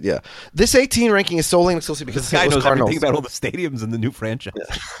rejected. Yeah, this 18 ranking is solely and exclusively because this guy knows Cardinals. everything about all the stadiums and the new franchise.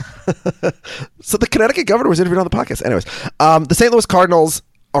 Yeah. So the Connecticut governor was interviewed on the podcast. Anyways, the St. Louis Cardinals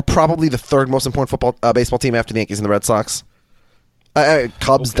are probably the third most important baseball team after the Yankees and the Red Sox.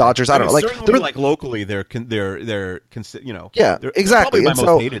 Cubs, Dodgers. I don't know. Like locally, they're Yeah, exactly. Probably my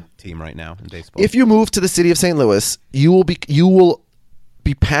most hated team right now in baseball. If you move to the city of St. Louis, you will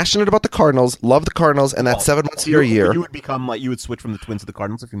be passionate about the Cardinals, love the Cardinals, and that's 7 months of your year. You would become you would switch from the Twins to the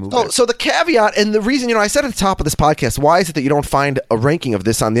Cardinals if you moved. So the caveat and the reason, I said at the top of this podcast, why is it that you don't find a ranking of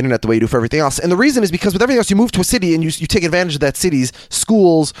this on the internet the way you do for everything else? And the reason is because with everything else, you move to a city and you take advantage of that city's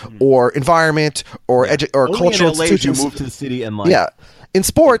schools or environment or cultural institutions. You move to the city and In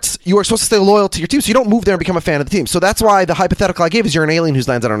sports, you are supposed to stay loyal to your team, so you don't move there and become a fan of the team. So that's why the hypothetical I gave is you're an alien who's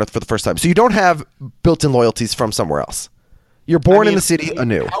landed on Earth for the first time. So you don't have built-in loyalties from somewhere else. You're born in the city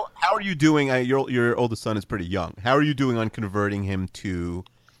anew. How are you doing? Your oldest son is pretty young. How are you doing on converting him to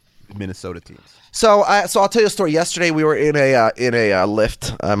Minnesota teams? So I'll tell you a story. Yesterday we were in a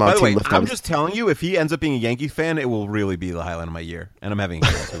lift. I'm on By the team way, lift. I'm just telling you, if he ends up being a Yankee fan, it will really be the highlight of my year, and I'm having a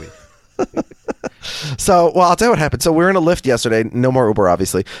game 2 weeks. So, I'll tell you what happened. So we're in a lift yesterday. No more Uber,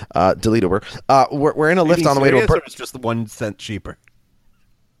 obviously. Delete Uber. We're in a lift on the way to a. It's just 1 cent cheaper.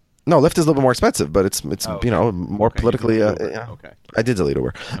 No, Lyft is a little bit more expensive, but it's more politically. Okay. I did delete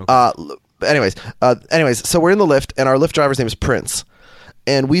Uber. Okay. Anyways, so we're in the Lyft, and our Lyft driver's name is Prince,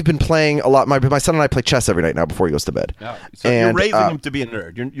 and we've been playing a lot. My son and I play chess every night now before he goes to bed. No. So you're raising him to be a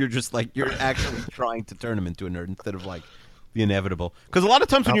nerd. You're just you're actually trying to turn him into a nerd instead of the inevitable. Because a lot of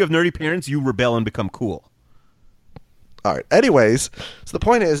times when you have nerdy parents, you rebel and become cool. All right. Anyways, so the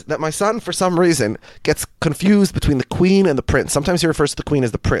point is that my son, for some reason, gets confused between the queen and the prince. Sometimes he refers to the queen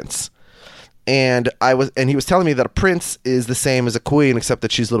as the prince. And he was telling me that a prince is the same as a queen, except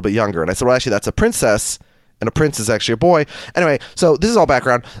that she's a little bit younger. And I said, well, actually, that's a princess, and a prince is actually a boy. Anyway, so this is all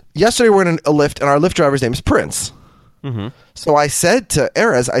background. Yesterday, we're in a lift, and our Lyft driver's name is Prince. Mm-hmm. So I said to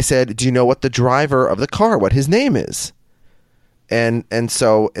Erez, do you know what the driver of the car, what his name is? And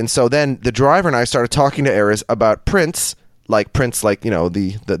so then the driver and I started talking to Erez about Prince,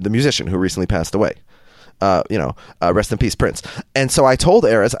 the musician who recently passed away. Rest in peace, Prince. And so I told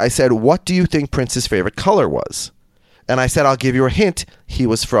Erez, I said, what do you think Prince's favorite color was? And I said, I'll give you a hint. He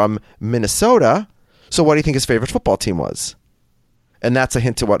was from Minnesota. So what do you think his favorite football team was? And that's a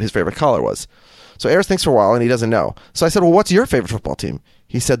hint to what his favorite color was. So Erez thinks for a while and he doesn't know. So I said, well, what's your favorite football team?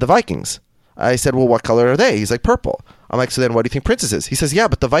 He said the Vikings. I said, well, what color are they? He's like, purple. I'm like, so then what do you think Prince's is? He says, yeah,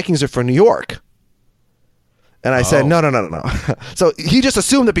 but the Vikings are from New York. And I said, no. So he just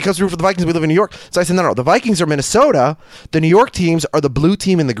assumed that because we were for the Vikings, we live in New York. So I said, no. The Vikings are Minnesota. The New York teams are the blue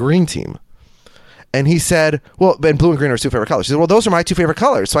team and the green team. And he said, well, and blue and green are his two favorite colors. He said, well, those are my two favorite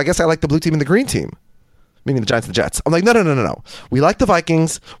colors. So I guess I like the blue team and the green team. Meaning the Giants and the Jets. I'm like, no. We like the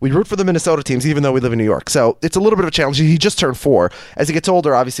Vikings. We root for the Minnesota teams, even though we live in New York. So it's a little bit of a challenge. He just turned 4. As he gets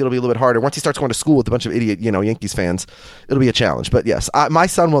older, obviously, it'll be a little bit harder. Once he starts going to school with a bunch of idiot, Yankees fans, it'll be a challenge. But yes, my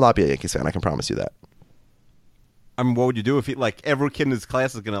son will not be a Yankees fan. I can promise you that. I mean, what would you do if he, every kid in his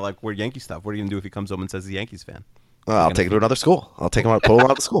class is going to, wear Yankee stuff? What are you going to do if he comes home and says he's a Yankees fan? Well, I'll take him to another school. I'll take him out, pull him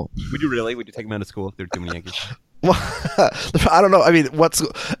out of school. Would you really? Would you take him out of school if there were too many Yankees? Well, I don't know. I mean,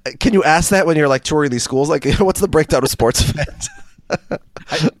 can you ask that when you're touring these schools? What's the breakdown of sports fans?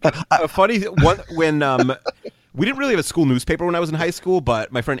 A funny one when we didn't really have a school newspaper when I was in high school,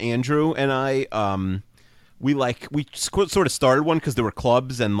 but my friend Andrew and I we sort of started one because there were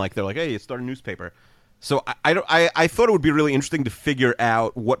clubs and they're like, hey, start a newspaper. So I thought it would be really interesting to figure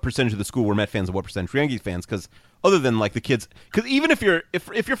out what percentage of the school were Met fans and what percentage were Yankees fans, because other than the kids, because even if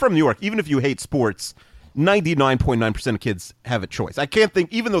you're from New York, even if you hate sports, 99.9% of kids have a choice. I can't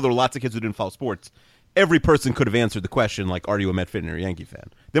think, even though there are lots of kids who didn't follow sports, every person could have answered the question, are you a Met fan or a Yankee fan?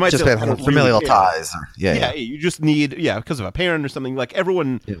 They might just say, familial ties. Yeah, you just need, because of a parent or something.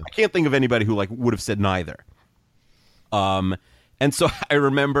 Everyone, I can't think of anybody who would have said neither. And so I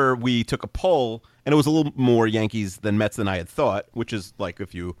remember we took a poll, and it was a little more Yankees than Mets than I had thought, which is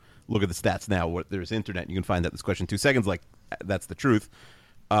if you look at the stats now, there's internet, you can find out this question in 2 seconds, that's the truth.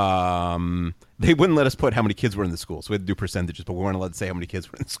 They wouldn't let us put how many kids were in the school, so we had to do percentages, but we weren't allowed to say how many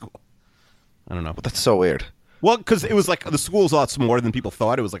kids were in the school. I don't know. But that's so weird. Well, because it was the school's a lot smaller than people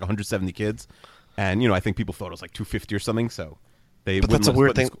thought. It was 170 kids. And I think people thought it was like 250 or something. So they But wouldn't that's a let us weird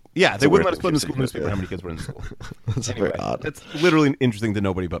put in thing. school. Yeah, they wouldn't let us thing put in the for school you to say, newspaper yeah. how many kids were in the school. That's very odd. It's literally interesting to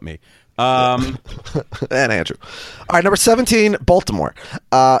nobody but me. And Andrew. All right, number 17, Baltimore.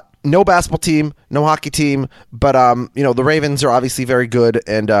 No basketball team, no hockey team, but the Ravens are obviously very good,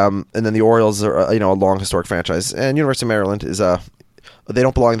 and then the Orioles are a long historic franchise, and University of Maryland is they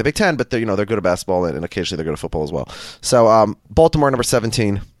don't belong in the Big Ten, but they're they're good at basketball, and occasionally they're good at football as well. So Baltimore, number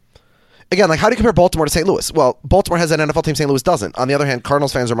 17. Again, like, how do you compare Baltimore to St. Louis? Well, Baltimore has an NFL team, St. Louis doesn't. On the other hand,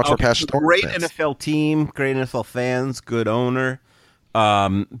 Cardinals fans are much more passionate. Great fans. NFL team, great NFL fans, good owner.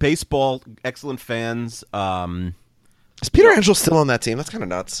 Baseball, excellent fans. Is Peter Angelo still on that team? That's kind of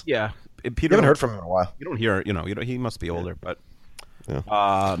nuts. Yeah, You haven't heard from him in a while. You don't hear, he must be older, but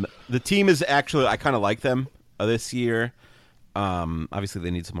Yeah. the team is actually, I kind of like them this year. Obviously,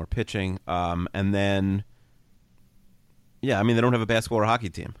 they need some more pitching, and then, they don't have a basketball or hockey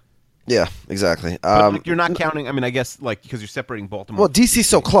team. Yeah, exactly. But you're not counting. I mean, I guess because you're separating Baltimore. Well, DC's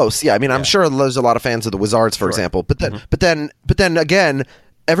so close. Yeah, I mean, I'm sure there's a lot of fans of the Wizards, for example. But then again,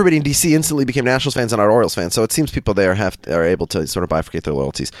 everybody in DC instantly became Nationals fans and not Orioles fans. So it seems people there are able to sort of bifurcate their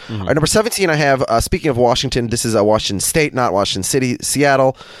loyalties. All right, number 17, I have. Speaking of Washington, this is Washington State, not Washington City.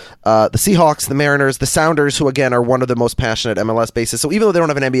 Seattle, the Seahawks, the Mariners, the Sounders, who again are one of the most passionate MLS bases. So even though they don't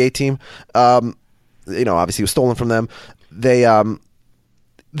have an NBA team, obviously it was stolen from them. They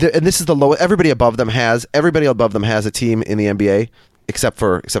and this is the lowest. Everybody above them has a team in the NBA except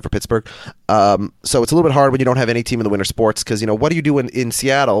for Pittsburgh. So it's a little bit hard when you don't have any team in the winter sports because what do you do in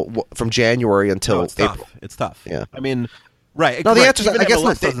Seattle from January until it's April? tough. It's tough. Yeah. I mean, right. No, the answer is Even I guess MLS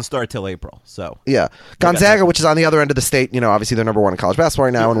not. doesn't start till April. So Yeah, Gonzaga, which is on the other end of the state. Obviously they're number one in college basketball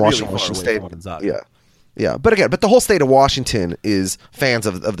right now, They're and really Washington far away State. from Gonzaga. Yeah. But the whole state of Washington is fans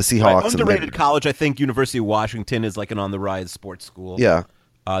of the Seahawks. Right, and the underrated Mariners. college. I think University of Washington is like an on the rise sports school. Yeah.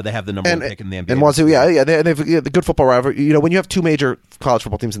 They have the number one pick in the NBA. And Wazoo, they have the good football rivalry. When you have two major college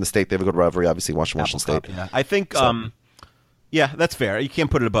football teams in the state, they have a good rivalry. Obviously, Washington State. Yeah. I think, that's fair. You can't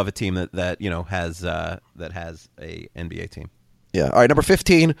put it above a team that has a NBA team. Yeah. All right. Number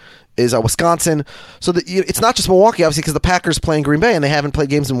 15 is Wisconsin. So it's not just Milwaukee, obviously, because the Packers play in Green Bay, and they haven't played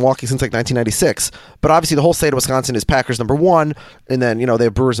games in Milwaukee since like 1996. But obviously, the whole state of Wisconsin is Packers number one, and then they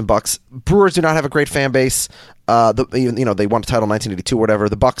have Brewers and Bucks. Brewers do not have a great fan base. They won a title in 1982 or whatever.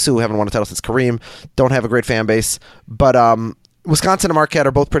 The Bucks, who haven't won a title since Kareem, don't have a great fan base. But Wisconsin and Marquette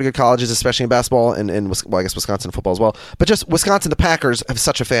are both pretty good colleges, especially in basketball, and I guess Wisconsin in football as well. But just Wisconsin, the Packers have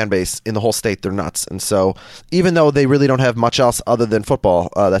such a fan base in the whole state; they're nuts. And so, even though they really don't have much else other than football,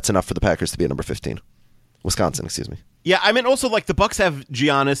 that's enough for the Packers to be at number 15. Wisconsin, excuse me. Yeah, I mean, also like the Bucks have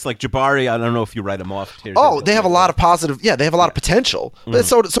Giannis, like Jabari. I don't know if you write him off. They have a lot of positive. Yeah, they have a lot of potential. But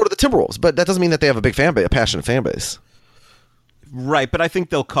so do the Timberwolves. But that doesn't mean that they have a big fan base, a passionate fan base. Right, but I think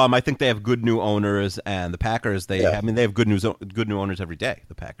they'll come. I think they have good new owners, and the Packers. They have good new owners every day.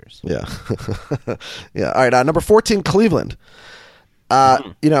 The Packers. Yeah, yeah. All right, number 14, Cleveland.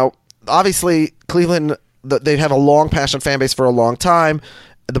 Obviously Cleveland. They have a long, passionate fan base for a long time.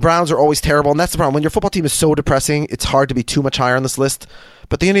 The Browns are always terrible, and that's the problem. When your football team is so depressing, it's hard to be too much higher on this list.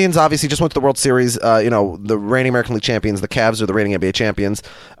 But the Indians obviously just went to the World Series. The reigning American League champions. The Cavs are the reigning NBA champions.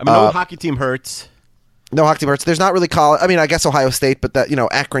 I mean, no hockey team hurts. No hockey team hurts. There's not really college. I mean, I guess Ohio State, but that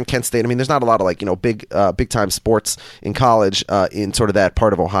Akron, Kent State. I mean, there's not a lot of big time sports in college in sort of that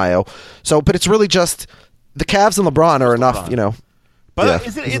part of Ohio. So, but it's really just the Cavs and LeBron are enough. But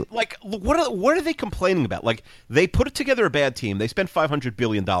isn't it like what are they complaining about? Like they put together a bad team. They spent $500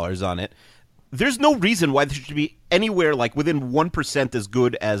 billion on it. There's no reason why they should be anywhere like within 1% as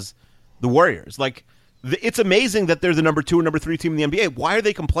good as the Warriors. Like it's amazing that they're the number 2 or number 3 team in the NBA. Why are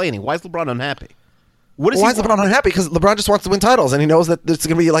they complaining? Why is LeBron unhappy? Why is LeBron unhappy? Because LeBron just wants to win titles, and he knows that it's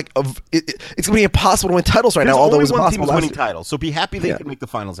going to be it's going to be impossible to win titles right now. Although it was one possible team last winning year. titles, so be happy they can make the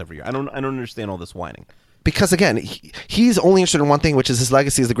finals every year. I don't understand all this whining. Because again, he's only interested in one thing, which is his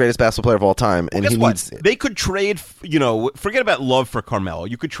legacy as the greatest basketball player of all time, and Guess he what? needs. They could trade. Forget about Love for Carmelo.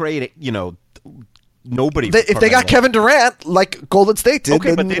 You could trade. Nobody. If they got Kevin Durant, like Golden State did,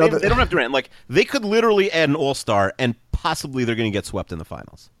 okay, then, but they don't have Durant. Like they could literally add an All-Star, and possibly they're going to get swept in the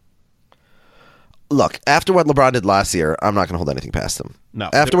finals. Look, after what LeBron did last year, I'm not going to hold anything past him. No,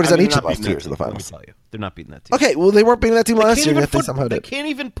 after what he's done each of the last team. 2 years in the Let me finals. tell you, they're not beating that team. Okay, well, they weren't beating that team last year, yet they somehow They did. can't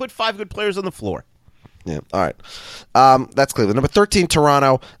even put 5 good players on the floor. Yeah. All right. That's Cleveland. Number 13,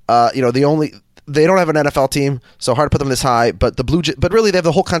 Toronto. They don't have an NFL team, so hard to put them this high. But but really, they have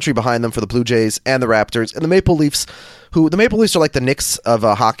the whole country behind them for the Blue Jays and the Raptors and the Maple Leafs. The Maple Leafs are like the Knicks of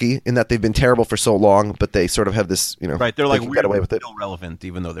hockey in that they've been terrible for so long, but they sort of have this. Right. They're like get away with it. Still relevant,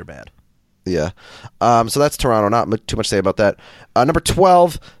 even though they're bad. Yeah. So that's Toronto. Not too much to say about that. Number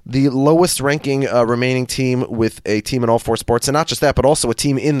 12, the lowest ranking remaining team with a team in all 4 sports, and not just that, but also a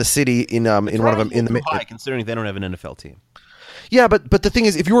team in the city in one of them in the high, considering they don't have an NFL team. Yeah, but the thing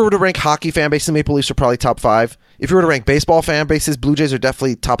is, if you were to rank hockey fan bases, the Maple Leafs are probably top 5. If you were to rank baseball fan bases, Blue Jays are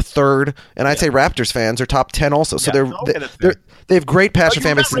definitely top 3rd, and I'd say Raptors fans are top 10 also. So they have great passion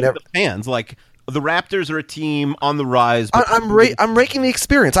fan bases. The fans like the Raptors are a team on the rise. I'm ranking the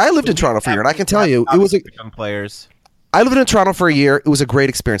experience. I lived in Toronto for a year, and I can tell you it was young players. I lived in Toronto for a year. It was a great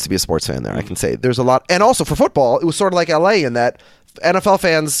experience to be a sports fan there. I can say there's a lot, and also for football, it was sort of like LA in that NFL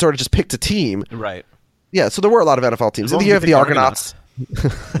fans sort of just picked a team, right? Yeah, so there were a lot of NFL teams. And you have the Argonauts.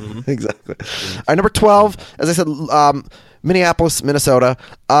 Exactly. All right, number 12, as I said, Minneapolis, Minnesota.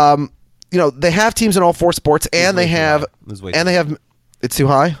 They have teams in all 4 sports, and they have it's too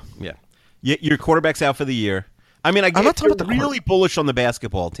high. Yeah, your quarterback's out for the year. I mean, I'm not talking about really bullish on the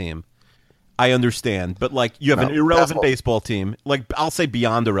basketball team. I understand, but like you have an irrelevant baseball team. Like I'll say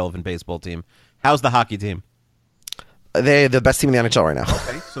beyond irrelevant baseball team. How's the hockey team? They're the best team in the NHL right now.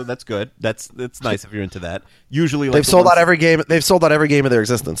 Okay, so that's good. That's nice if you're into that. Usually, they've sold out every game. They've sold out every game of their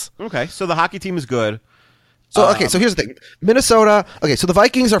existence. Okay, so the hockey team is good. So so here's the thing, Minnesota. Okay, so the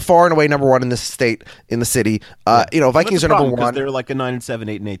Vikings are far and away number 1 in this state, in the city. Vikings are number 1. They're like a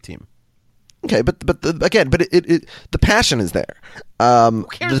 9-7, 8-8 team. Okay, but the passion is there. Who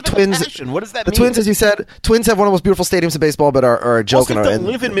cares about Twins? The passion? What does that mean? The Twins, as you said, Twins have one of the most beautiful stadiums in baseball, but are a joke. Also, don't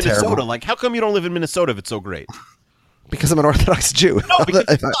live in Minnesota. Terrible. Like, how come you don't live in Minnesota if it's so great? Because I'm an Orthodox Jew. No,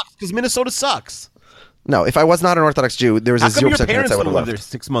 because Minnesota sucks. No, if I was not an Orthodox Jew, there was a 0% chance I would have left. How come your parents don't live there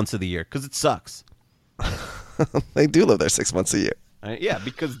 6 months of the year? Because it sucks. They do live there 6 months a year. Yeah,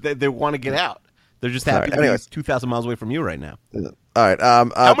 because they want to get out. They're just happy to be 2,000 miles away from you right now. All right.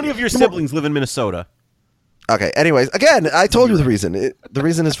 How many of your siblings live in Minnesota? Okay. Anyways, again, I told you the reason. The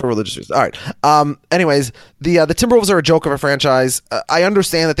reason is for religious reasons. All right. Anyways, the Timberwolves are a joke of a franchise. I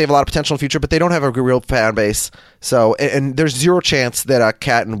understand that they have a lot of potential in the future, but they don't have a real fan base. So, and there's 0 chance that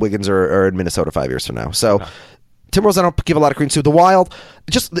Cat and Wiggins are in Minnesota 5 years from now. So, Timberwolves, I don't give a lot of credence to. The Wild,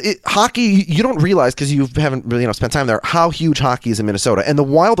 hockey, you don't realize because you haven't really spent time there how huge hockey is in Minnesota. And the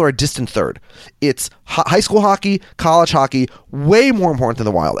Wild are a distant third. It's high school hockey, college hockey, way more important than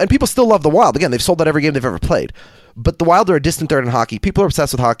the Wild. And people still love the Wild. Again, they've sold out every game they've ever played. But the Wild are a distant third in hockey. People are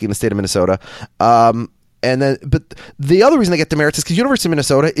obsessed with hockey in the state of Minnesota. But the other reason they get demerits is because University of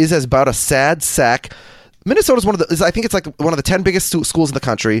Minnesota is about a sad sack. Minnesota's I think it's like one of the 10 biggest schools in the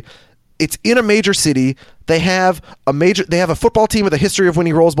country. It's in a major city. They have a football team with a history of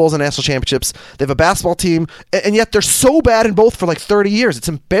winning Rose Bowls and national championships. They have a basketball team, and yet they're so bad in both for like 30 years. It's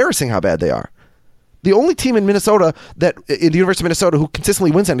embarrassing how bad they are. The only team in Minnesota in the University of Minnesota who consistently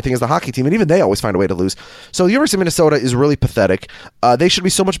wins anything is the hockey team, and even they always find a way to lose. So the University of Minnesota is really pathetic. They should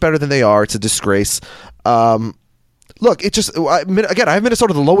be so much better than they are. It's a disgrace. Look, it just I have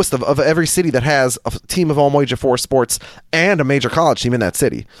Minnesota the lowest of every city that has a team of all major 4 sports and a major college team in that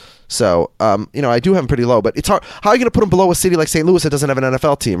city. So, I do have them pretty low, but it's hard. How are you going to put them below a city like St. Louis that doesn't have an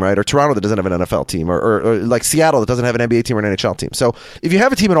NFL team, right? Or Toronto that doesn't have an NFL team, or like Seattle that doesn't have an NBA team or an NHL team. So, if you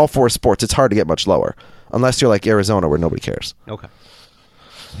have a team in all 4 sports, it's hard to get much lower, unless you're like Arizona where nobody cares. Okay.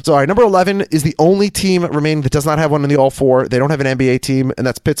 So, all right, number 11 is the only team remaining that does not have one in the all 4. They don't have an NBA team, and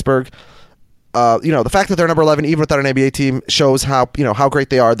that's Pittsburgh. The fact that they're number 11, even without an NBA team, shows how great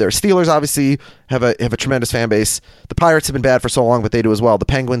they are. Their Steelers obviously have a tremendous fan base. The Pirates have been bad for so long, but they do as well. The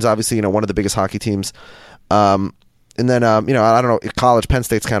Penguins, obviously, one of the biggest hockey teams. And then, I don't know, college, Penn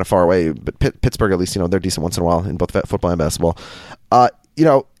State's kind of far away, but Pittsburgh, at least, they're decent once in a while in both football and basketball.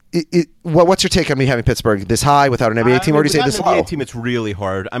 What's your take on me having Pittsburgh this high without an NBA team, or do you say this low? Without an NBA team, it's really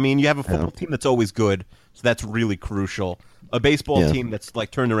hard. I mean, you have a football team that's always good, so that's really crucial. A baseball team that's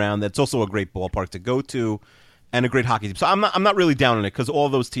like turned around, that's also a great ballpark to go to, and a great hockey team. So I'm not really down on it because all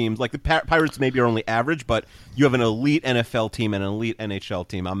those teams, like the Pirates, maybe are only average, but you have an elite NFL team and an elite NHL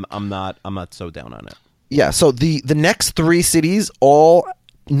team. I'm not so down on it. Yeah. So the next 3 cities,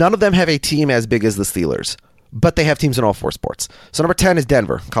 none of them have a team as big as the Steelers, but they have teams in all 4 sports. So number 10 is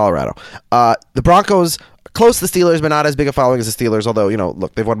Denver, Colorado. The Broncos, close to the Steelers, but not as big a following as the Steelers, although,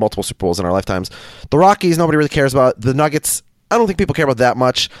 look, they've won multiple Super Bowls in our lifetimes. The Rockies, nobody really cares about. The Nuggets, I don't think people care about that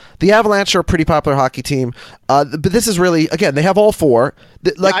much. The Avalanche are a pretty popular hockey team. But this is really, again, they have all 4.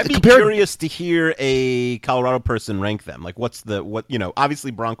 I'd be curious to hear a Colorado person rank them. Like,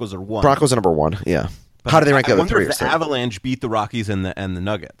 obviously Broncos are 1. Broncos are number 1, yeah. But how do they rank the other 3? I wonder if the Avalanche beat the Rockies and the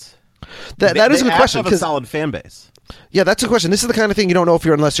Nuggets. That is a good question. They have a solid fan base. Yeah, that's a question. This is the kind of thing you don't know if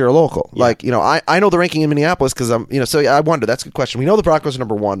you're unless you're a local. Yeah. Like, I know the ranking in Minneapolis because I'm, so I wonder. That's a good question. We know the Broncos are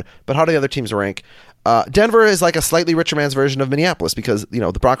number 1, but how do the other teams rank? Denver is like a slightly richer man's version of Minneapolis because,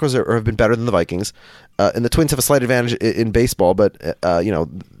 the Broncos have been better than the Vikings. And the Twins have a slight advantage in baseball, but,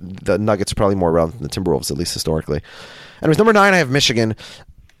 the Nuggets are probably more relevant than the Timberwolves, at least historically. Anyways, number 9, I have Michigan.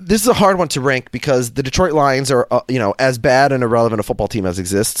 This is a hard one to rank because the Detroit Lions are, as bad and irrelevant a football team as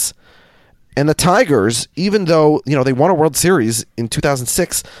exists. And the Tigers, even though, they won a World Series in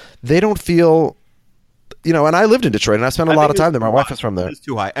 2006, they don't feel, and I lived in Detroit and I spent a lot of time there. My wife is from there. It's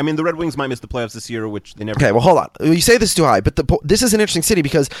too high. I mean, the Red Wings might miss the playoffs this year, which they never. Okay, well, hold on. You say this is too high, but this is an interesting city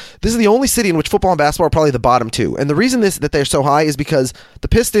because this is the only city in which football and basketball are probably the bottom 2. And the reason that they're so high is because the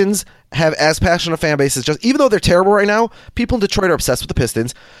Pistons have as passionate a fan base as even though they're terrible right now, people in Detroit are obsessed with the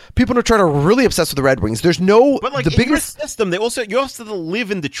Pistons. People in Detroit are really obsessed with the Red Wings. There's no... But like the in biggest your system, you also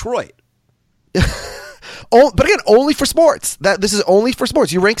live in Detroit. But again, only for sports. This is only for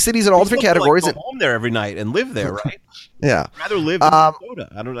sports. You rank cities in all different categories. Go home there every night and live there, right? Yeah. I'd rather live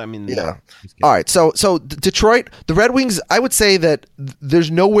in Minnesota. Yeah. All right. So Detroit, the Red Wings, I would say that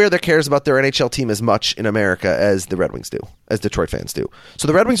there's nowhere that cares about their NHL team as much in America as the Red Wings do, as Detroit fans do. So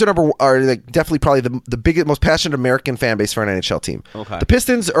the Red Wings are like definitely probably the biggest, most passionate American fan base for an NHL team. Okay. The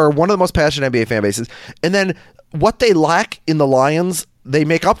Pistons are one of the most passionate NBA fan bases. And then what they lack in the Lions, they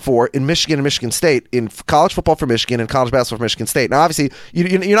make up for in Michigan and Michigan State, in college football for Michigan and college basketball for Michigan State. Now, obviously,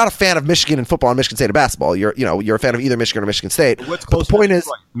 you're not a fan of Michigan and football and Michigan State and basketball. You're a fan of either Michigan or Michigan State. What's but the point is,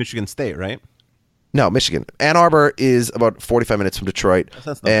 Michigan State, right? No, Michigan. Ann Arbor is about 45 minutes from Detroit,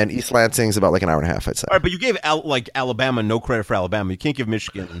 and East Lansing's about like an hour and a half, I'd say. All right, but you gave Alabama no credit for Alabama. You can't give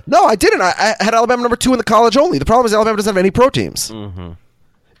Michigan. No, I didn't. I had Alabama number 2 in the college only. The problem is Alabama doesn't have any pro teams. Mm-hmm.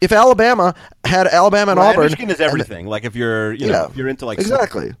 If Alabama had Alabama and Auburn, Michigan is everything. Like if you're, if you're into like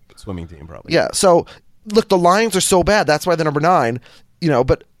exactly swimming team, probably. Yeah. So look, the Lions are so bad. That's why they're number 9.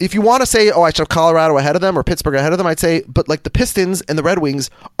 But if you want to say, I should have Colorado ahead of them or Pittsburgh ahead of them, I'd say, but like the Pistons and the Red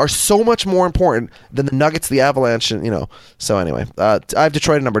Wings are so much more important than the Nuggets, the Avalanche, and So anyway, I have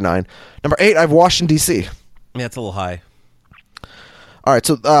Detroit at number 9. Number 8, I have Washington D.C. Yeah, it's a little high. All right,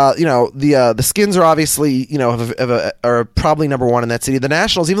 so the Skins are obviously are probably number 1 in that city. The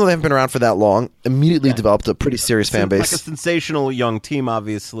Nationals, even though they haven't been around for that long, immediately developed a pretty serious fan base. Like a sensational young team,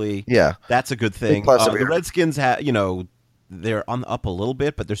 obviously. Yeah, that's a good thing. The Redskins they're on the up a little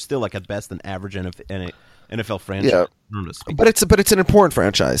bit, but they're still like at best an average NFL franchise. Yeah, but it's an important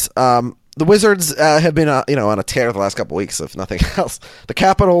franchise. The Wizards have been on a tear the last couple weeks, if nothing else. The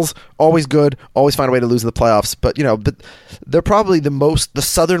Capitals, always good, always find a way to lose in the playoffs, but they're probably the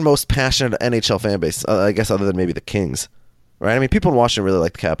southernmost passionate NHL fan base, I guess, other than maybe the Kings. Right? I mean, people in Washington really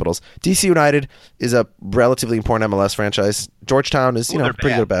like the Capitals. DC United is a relatively important MLS franchise. Georgetown is pretty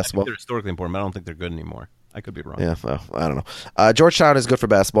good at basketball. They're historically important, but I don't think they're good anymore. I could be wrong. Yeah, well, I don't know. Georgetown is good for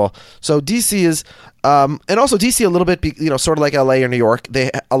basketball. So DC is, and also DC a little bit, sort of like LA or New York.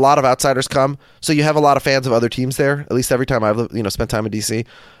 A lot of outsiders come, so you have a lot of fans of other teams there. At least every time I've spent time in DC.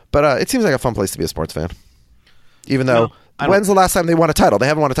 But it seems like a fun place to be a sports fan. Even though, when's the last time they won a title? They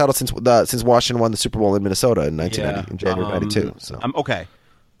haven't won a title since Washington won the Super Bowl in Minnesota in 1990, in January '92. So okay,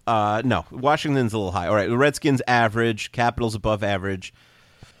 no, Washington's a little high. All right, the Redskins average, Capitals above average.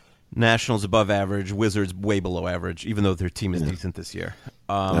 Nationals above average, Wizards way below average, even though their team is decent this year.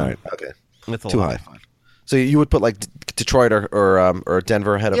 All right, okay, that's too high. So you would put like Detroit or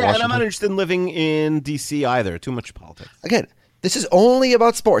Denver ahead of Washington? Yeah, and I'm not interested in living in D.C. either. Too much politics. Again, this is only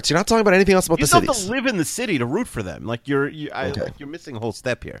about sports. You're not talking about anything else about the cities. You don't have to live in the city to root for them. Like you're missing a whole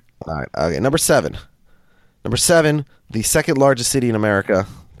step here. All right, okay. Number 7, the second largest city in America,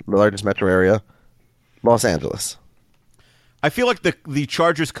 the largest metro area, Los Angeles. I feel like the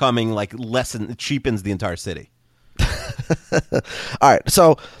Chargers coming cheapens the entire city. All right,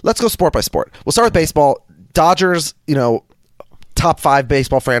 so let's go sport by sport. We'll start with baseball. Dodgers, top 5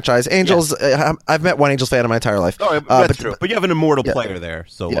 baseball franchise. Angels, yes. I've met one Angels fan in my entire life. Oh, that's true. But you have an immortal player there,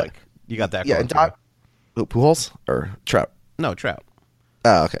 so you got that. Yeah, Pujols or Trout? No, Trout.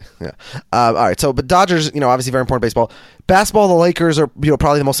 Oh, okay. Yeah. All right. So, but Dodgers, obviously very important baseball. Basketball, the Lakers are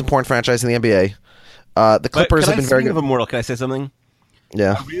probably the most important franchise in the NBA. The Clippers have been very good. Of immortal, can I say something?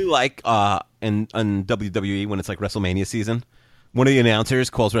 Yeah. I really like in WWE when it's like WrestleMania season, one of the announcers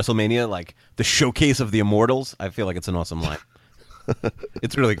calls WrestleMania like the showcase of the immortals. I feel like it's an awesome line.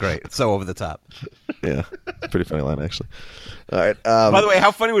 It's really great. It's so over the top. Yeah. Pretty funny line, actually. All right. By the way,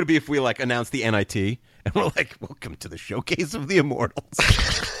 how funny would it be if we announced the NIT and we're like, welcome to the showcase of the immortals.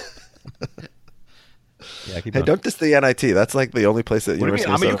 Yeah, hey, don't diss the NIT. That's like the only place that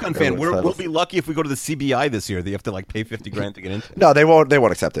University I'm a UConn fan. We'll be lucky if we go to the CBI this year. They have to pay $50,000 to get into. No, they won't. They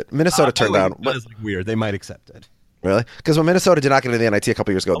won't accept it. Minnesota turned down. That is weird. They might accept it. Really? Because when Minnesota did not get into the NIT a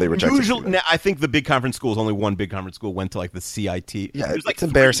couple years ago, they rejected it. Usually, I think the big conference schools, only one big conference school went to like the CIT. Yeah, There's, like, it's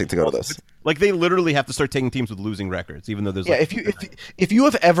embarrassing to go to this. Like they literally have to start taking teams with losing records, even though there's. Yeah, like, if you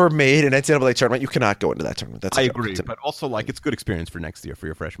have ever made an NCAA tournament, you cannot go into that tournament. That's I agree, but also like it's good experience for next year for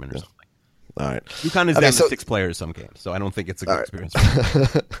your freshmen or something. All right. UConn is down to 6 players some games, so I don't think it's a good experience.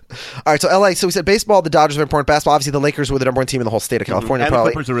 All right, so LA. So we said baseball, the Dodgers are important. Basketball, obviously, the Lakers were the number one team in the whole state of California. And probably.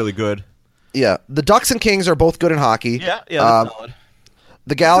 the Clippers are really good. Yeah, the Ducks and Kings are both good in hockey. Yeah, that's solid.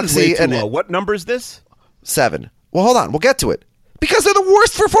 The Galaxy and what number is this? 7. Well, hold on, we'll get to it. Because they're the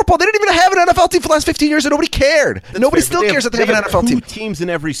worst for football. They didn't even have an NFL team for the last 15 years, and nobody cared. Nobody still cares that they have an NFL team. 2 teams in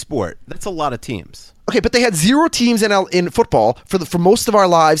every sport. That's a lot of teams. Okay, but they had 0 teams in football for most of our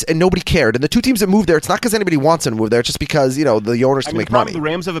lives, and nobody cared. And the 2 teams that moved there, it's not because anybody wants them to move there. It's just because the owners can make money. The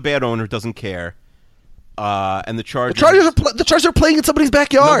Rams have a bad owner, doesn't care, and the Chargers. The Chargers are playing in somebody's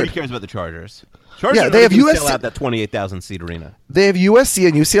backyard. Nobody cares about the Chargers. Chargers they have USC sell out that 28,000 seat arena. They have USC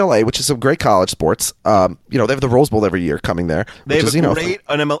and UCLA, which is some great college sports. They have the Rose Bowl every year coming there. They have a great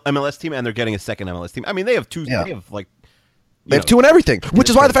MLS team, and they're getting a second MLS team. I mean, they have 2. Yeah. They have like. They have 2 in everything,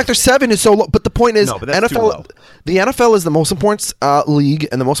 which is why the fact they're 7 is so low. But the point is, NFL. The NFL is the most important league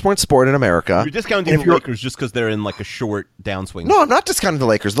and the most important sport in America. You're discounting the Lakers just because they're in like a short downswing. No, I'm not discounting the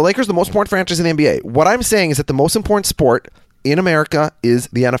Lakers. The Lakers are the most important franchise in the NBA. What I'm saying is that the most important sport in America is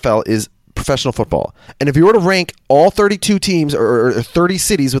the NFL, is professional football. And if you were to rank all 32 teams or 30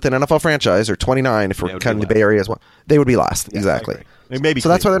 cities with an NFL franchise, or 29 if we're counting the Bay Area as well, they would be last. Yeah, exactly. Maybe so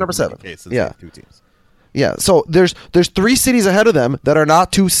that's why they're number 7. Yeah. 2 teams. Yeah, so there's 3 cities ahead of them that are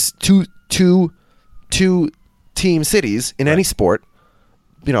not two team cities in any sport.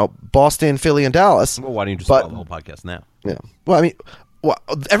 Boston, Philly, and Dallas. Well, why don't you just call the whole podcast now? Yeah. Well, I mean,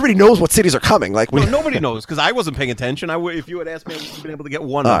 everybody knows what cities are coming. Like nobody knows because I wasn't paying attention. If you had asked me, I would have been able to get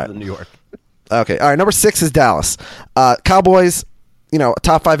one other than New York. Okay. All right. Number 6 is Dallas. Cowboys. A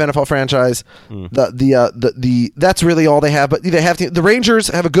top 5 NFL franchise. That's really all they have. But they have the Rangers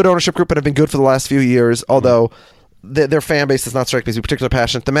have a good ownership group and have been good for the last few years. Although their fan base does not strike me as particularly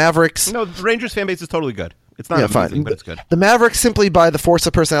passionate. The Mavericks. No, the Rangers fan base is totally good. It's not amazing, fine, but it's good. The Mavericks, simply by the force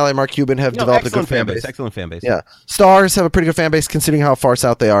of personality of Mark Cuban, have developed a good fan base. Excellent fan base. Yeah. Stars have a pretty good fan base considering how far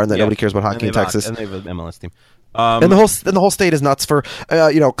south they are and that nobody cares about hockey in Texas. And they have an MLS team. And the whole state is nuts for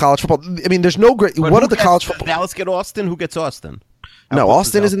college football. I mean, there's no great. What are the college football? Dallas get Austin? Who gets Austin? No,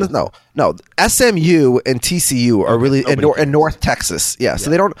 Austin is in the no. SMU and TCU are really in North Texas. Yeah, so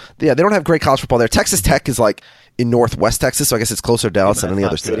they don't have great college football there. Texas Tech is like in Northwest Texas, so I guess it's closer to Dallas than any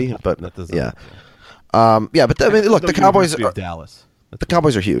other city. But yeah, but look, the Cowboys are Dallas. The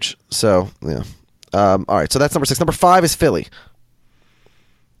Cowboys are huge. So yeah, all right. So that's number 6. Number 5 is Philly.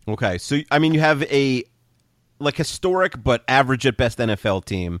 Okay, so I mean, you have a like historic but average at best NFL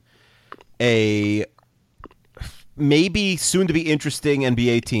team, a maybe soon to be interesting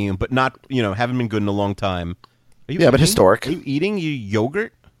NBA team, but not haven't been good in a long time. But historic. Are you eating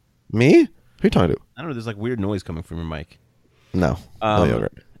yogurt? Me? Who are you talking to? I don't know. There's like weird noise coming from your mic. No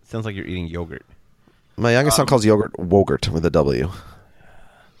yogurt. It sounds like you're eating yogurt. My youngest son calls yogurt Wogurt with a W.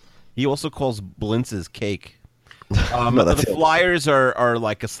 He also calls Blintz's cake. The Flyers are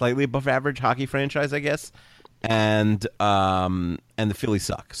like a slightly above average hockey franchise, I guess. And the Phillies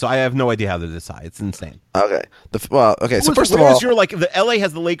suck. So I have no idea how they're this high. It's insane. Okay. So first of all, you're like the LA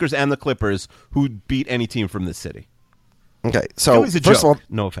has the Lakers and the Clippers who beat any team from this city. Okay. So Philly's a first joke. of all,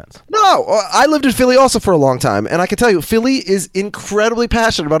 no offense. No, I lived in Philly also for a long time, and I can tell you, Philly is incredibly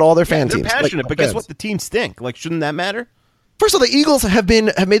passionate about all their fan teams. They're passionate, but guess what? The teams stink. Like, shouldn't that matter? First of all, the Eagles have made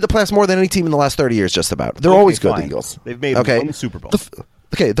the playoffs more than any team in the last 30 years, just about. They're always good, the Eagles. They've made one Super Bowl.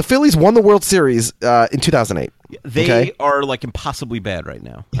 The Phillies won the World Series in 2008. They are like impossibly bad right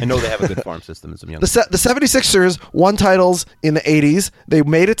now. I know they have a good farm system. As young the 76ers won titles in the 80s. They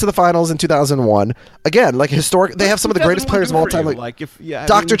made it to the finals in 2001. Again, like historic. They have some of the greatest players of all time.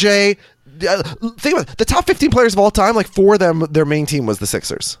 Dr. J. Think about it. The top 15 players of all time. Like 4 of them, their main team was the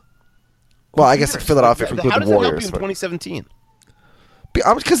Sixers. Well, I guess Philadelphia for the Warriors. How does that help you in 2017?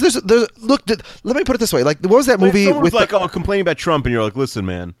 Because there's look. Let me put it this way: like, what was that movie with complaining about Trump, and you're like, listen,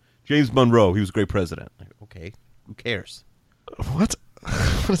 man, James Monroe, he was a great president. Like, okay, who cares? What?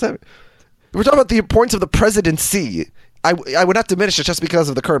 What does that mean? We're talking about the importance of the presidency. I would not diminish it just because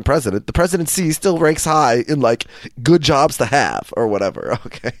of the current president. The presidency still ranks high in like good jobs to have or whatever.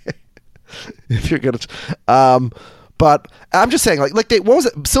 Okay, if you're gonna, but I'm just saying, like what was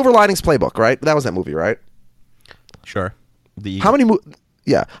it? Silver Linings Playbook, right? That was that movie, right? Sure. How many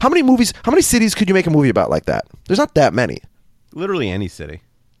movies? How many cities could you make a movie about like that? There's not that many. Literally any city.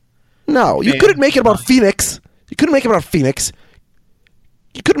 No, you couldn't make it about Phoenix. You couldn't make it about Phoenix.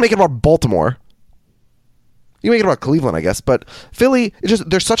 You couldn't make it about Baltimore. You make it about Cleveland, I guess, but Philly,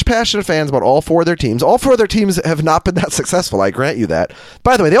 there's such passionate fans about all four of their teams. All four of their teams have not been that successful, I grant you that.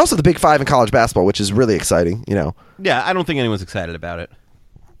 By the way, they also have the Big Five in college basketball, which is really exciting, Yeah, I don't think anyone's excited about it.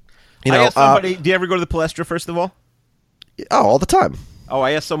 I asked somebody, do you ever go to the Palestra, first of all? Oh, all the time. Oh,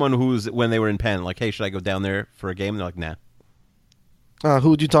 I asked someone when they were in Penn, like, hey, should I go down there for a game? And they're like, nah.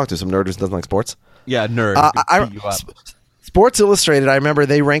 Who would you talk to? Some nerd who doesn't like sports? Yeah, nerd. Beat you up. Sports Illustrated, I remember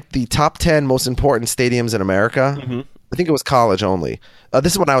they ranked the top 10 most important stadiums in America. Mm-hmm. I think it was college only.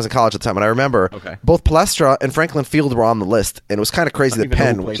 This is when I was in college at the time, and I remember both Palestra and Franklin Field were on the list, and it was kind of crazy that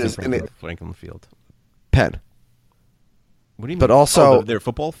Penn, which is Franklin Field. Penn. What do you mean? But also their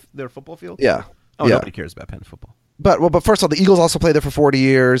football field? Yeah. Oh, yeah. Nobody cares about Penn football. But first of all, the Eagles also played there for 40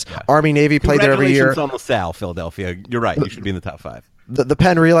 years. Yeah. Army, Navy played there every year. Congratulations on LaSalle, Philadelphia. You're right. You should be in the top 5. The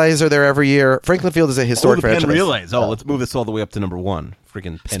Penn Relays are there every year. Franklin Field is a historic franchise. Penn Relays. Let's move this all the way up to number 1.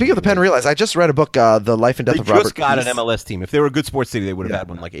 Freaking Penn. Speaking of the Penn Relays, I just read a book, The Life and Death of Robert. They just got an MLS team. If they were a good sports city, they would have had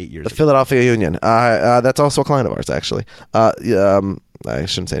one like 8 years ago. The Philadelphia Union. That's also a client of ours, actually. I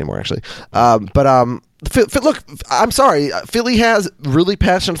shouldn't say anymore, actually. Look, I'm sorry. Philly has really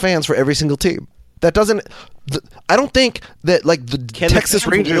passionate fans for every single team. That doesn't. I don't think that the Texas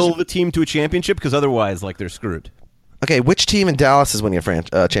Rangers will the team to a championship, because otherwise, they're screwed. Okay, which team in Dallas is winning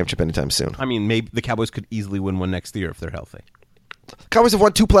a championship anytime soon? I mean, maybe the Cowboys could easily win one next year if they're healthy. Cowboys have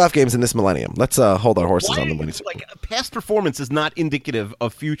won 2 playoff games in this millennium. Let's hold our horses on the winning. Past performance is not indicative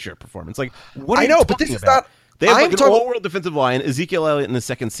of future performance. What are I know, you but this talking is about? not. They have an all-world defensive line, Ezekiel Elliott in the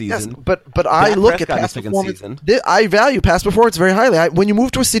second season. Yes, but I look at past performance. I value past performance very highly. When you move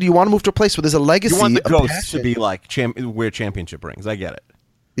to a city, you want to move to a place where there's a legacy. You want the of ghosts passion. to be wear championship rings. I get it.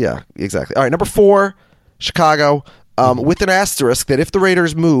 Yeah, exactly. All right, number 4, Chicago. With an asterisk that if the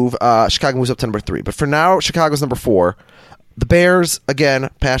Raiders move, Chicago moves up to number 3. But for now, Chicago's number 4. The Bears, again,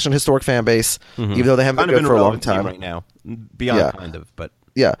 passionate, historic fan base, even though they haven't been good for a long time right now. Beyond kind of, but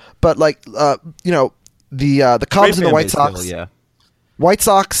yeah, but the Cubs and the White Sox. Still, yeah. White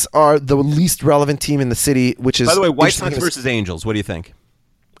Sox are the least relevant team in the city, which is. By the way, White Sox versus Angels. What do you think?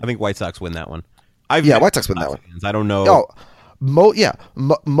 I think White Sox win that one. White Sox win that one. I don't know. Oh,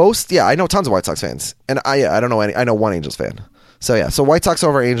 most. Yeah, I know tons of White Sox fans, and I don't know any. I know one Angels fan. So yeah, so White Sox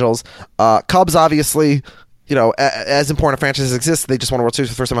over Angels. Cubs, obviously. As important a franchise exists, they just won a World Series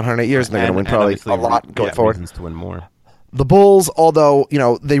for the first time in 108 years, and they're going to win probably a lot going forward. Reasons to win more. The Bulls, although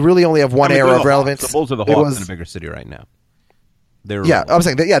they really only have one era of relevance. The Bulls are the Hawks in a bigger city right now. I'm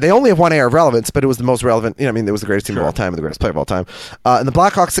saying that, they only have one era of relevance, but it was the most relevant. It was the greatest team of all time and the greatest player of all time. And the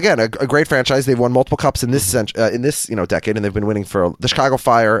Blackhawks, again, a great franchise. They've won multiple cups in this decade, and they've been winning for the Chicago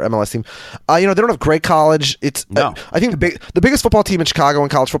Fire MLS team. They don't have great college. I think the biggest football team in Chicago in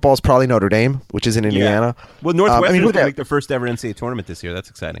college football is probably Notre Dame, which is in Indiana. Yeah. Well, Northwestern is going to make their first ever NCAA tournament this year.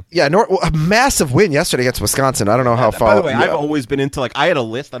 That's exciting. Yeah, a massive win yesterday against Wisconsin. I don't know how far. By the way, I've always been into I had a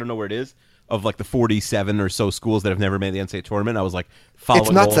list. I don't know where it is. Of the 47 or so schools that have never made the NCAA tournament. I was following.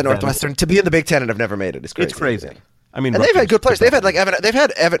 It's nuts that Northwestern to be in the Big Ten and have never made it. It's crazy. It's crazy. I mean, and they've had good players. They've had Evan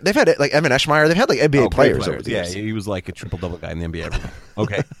Eschmeyer. They've had NBA players over the years. Yeah, he was a triple-double guy in the NBA.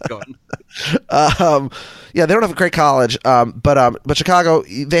 Okay, go on. They don't have a great college, but Chicago,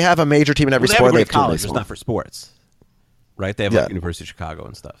 they have a major team in every sport. They have a great college, just not for sports, right? They have University of Chicago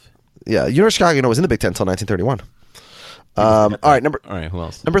and stuff. Yeah, University of Chicago was in the Big Ten until 1931. All right, who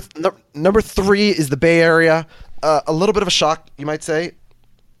else? Number 3 is the Bay Area. A little bit of a shock, you might say,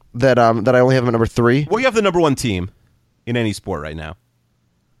 that I only have them at number 3. Well, you have the number 1 team in any sport right now.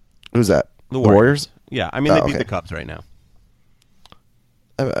 Who's that? The Warriors. Yeah, I mean they beat the Cubs right now.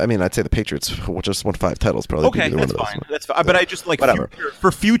 I mean, I'd say the Patriots, which just won 5 titles, probably. Okay, that's fine. That's fine. But I just whatever.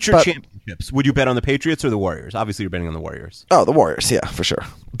 For future championships, would you bet on the Patriots or the Warriors? Obviously, you're betting on the Warriors. Oh, the Warriors, yeah, for sure.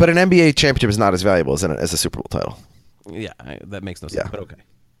 But an NBA championship is not as valuable as a Super Bowl title. Yeah, that makes no sense. But okay.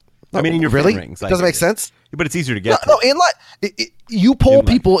 No, I mean, in your really rings, it doesn't make sense. But it's easier to get. You poll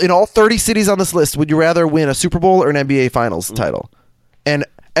people in all 30 cities on this list. Would you rather win a Super Bowl or an NBA Finals title? And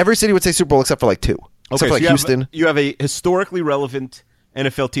every city would say Super Bowl except for 2. Except for Houston. You have a historically relevant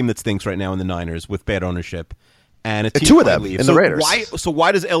NFL team that stinks right now in the Niners with bad ownership, and a team 2 of them in the Raiders.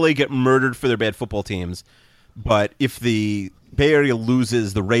 Why does LA get murdered for their bad football teams? But if the Bay Area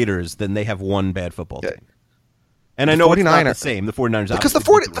loses the Raiders, then they have one bad football team. And I know it's not the same. The 49ers because the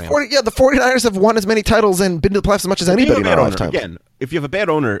 49ers have won as many titles and been to the playoffs as much as anybody in our lifetime. Again, if you have a bad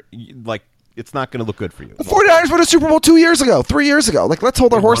owner, it's not going to look good for you. The 49ers won a Super Bowl 3 years ago. Let's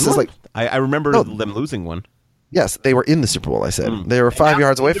hold our horses. I remember them losing one. Yes, they were in the Super Bowl. I said they were 5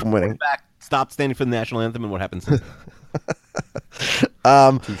 yards away from winning. Stop standing for the national anthem, and what happens?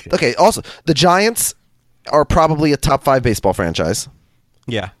 Okay. Also, the Giants are probably a top 5 baseball franchise.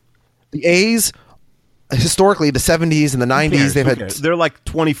 Yeah. The A's historically, the 70s and the 90s, they've had. They're like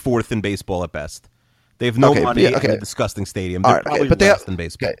 24th in baseball at best. They have no money and a disgusting stadium. They're probably less than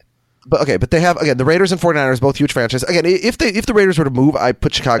baseball. But they have, again, the Raiders and 49ers, both huge franchises. Again, if the Raiders were to move, I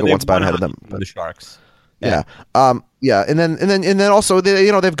put Chicago one spot ahead of them. The Sharks. Yeah. And then also they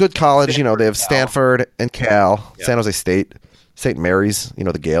have good college. Stanford, they have Stanford and Cal, San Jose State, St. Mary's.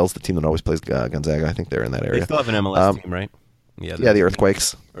 The Gales, the team that always plays Gonzaga. I think they're in that area. They still have an MLS team, right? Yeah, the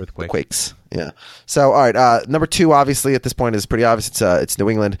Earthquakes. The Quakes. Yeah. So all right, number 2 obviously at this point is pretty obvious. It's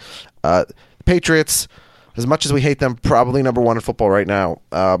New England. Patriots. As much as we hate them, probably number 1 in football right now.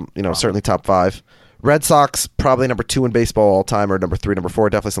 Certainly top 5. Red Sox, probably number 2 in baseball all time, or number 3, number 4,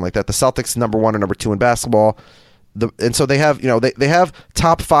 definitely something like that. The Celtics, number 1 or number 2 in basketball. And so they have, they have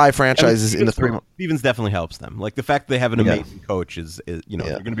top 5 franchises in the 3. Stevens definitely helps them. Like the fact that they have an amazing coach is they're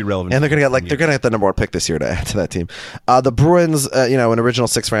going to be relevant. And they're going to get the number 1 pick this year to add to that team. The Bruins, an original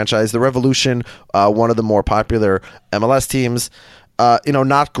 6 franchise. The Revolution, one of the more popular MLS teams.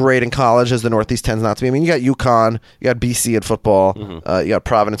 Not great in college as the Northeast tends not to be. I mean, you got UConn, you got BC in football, you got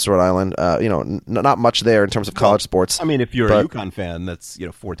Providence, Rhode Island. Not much there in terms of college sports. I mean, if you're a UConn fan, that's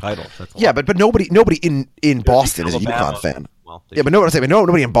 4 titles. That's but nobody in Boston is a UConn fan. Well, but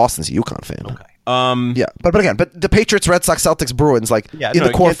nobody in Boston is a UConn fan. Okay. But the Patriots, Red Sox, Celtics, Bruins, in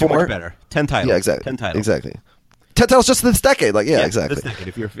the core 4, better. 10 titles. Yeah, exactly. 10 titles. Exactly. 10 titles just this decade. Exactly. This decade.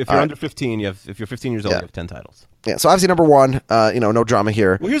 If you're under 15, if you're 15 years old, you have 10 titles. Yeah. So obviously number 1, no drama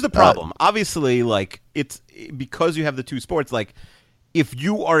here. Well, here's the problem. Obviously, it's because you have the 2 sports. If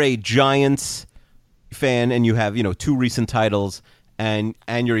you are a Giants fan and you have 2 recent titles, and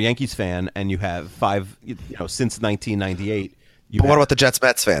you're a Yankees fan and you have 5 since 1998. But what about the Jets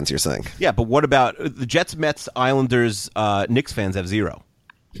Mets fans? You're saying? Yeah, but what about the Jets, Mets, Islanders, Knicks fans have 0.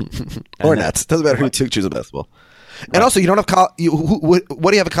 Or Nets. Doesn't matter who chooses basketball. And also, you don't have what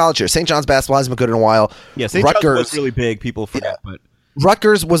do you have at college here? St. John's basketball hasn't been good in a while. Yeah, St. John's was really big. People forget, but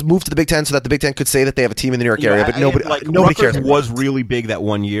Rutgers was moved to the Big Ten so that the Big Ten could say that they have a team in the New York area, but nobody cares. Was really big that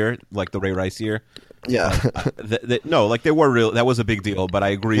one year, like the Ray Rice year. Yeah, they were real. That was a big deal. But I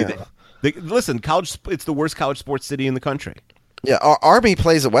agree listen, college. It's the worst college sports city in the country. Yeah, Army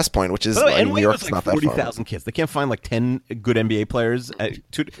plays at West Point, which is New York's not that far. 40,000 kids. They can't find 10 good NBA players. I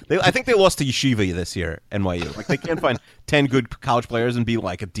think they lost to Yeshiva this year, NYU. They can't find 10 good college players and be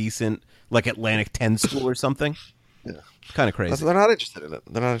a decent Atlantic 10 school or something. Yeah, kind of crazy. They're not interested in it.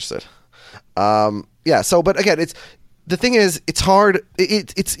 They're not interested. So, but again, the thing is, it's hard.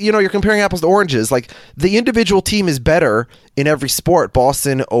 It's you're comparing apples to oranges. The individual team is better in every sport.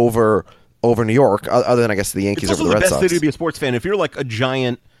 Boston over New York, other than I guess the Yankees over the Red Sox. It's also the best city to be a sports fan. If you're a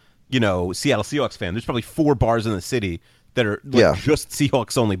giant, Seattle Seahawks fan, there's probably 4 bars in the city that are just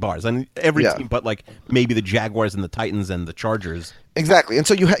Seahawks only bars, and every team, but maybe the Jaguars and the Titans and the Chargers. Exactly, and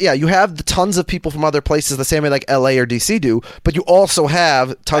so you have the tons of people from other places, the same way LA or DC do, but you also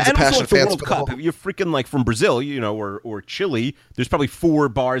have tons of passionate fans. World Cup. If you're freaking from Brazil, or Chile, there's probably 4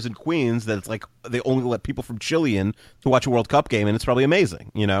 bars in Queens that it's they only let people from Chile in to watch a World Cup game, and it's probably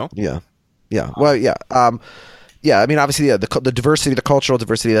amazing. Yeah. Well, yeah. I mean, obviously, the diversity, the cultural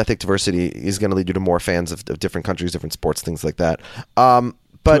diversity, the ethnic diversity is going to lead you to more fans of different countries, different sports, things like that. But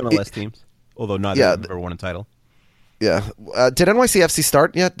 2 MLS teams, although not ever won a title. Yeah. Did NYCFC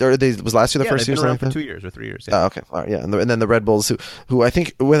start yet? Or was last year the first year? They've been around for 2 years or 3 years. Yeah. Oh, okay. All right. Yeah. And then the Red Bulls, who I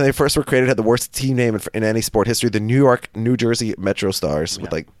think when they first were created had the worst team name in any sport history, the New Jersey Metro Stars,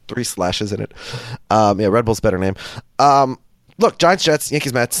 with 3 slashes in it. Red Bulls, better name. Look, Giants, Jets,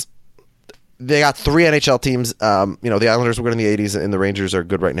 Yankees, Mets. They got 3 NHL teams. The Islanders were good in the 80s, and the Rangers are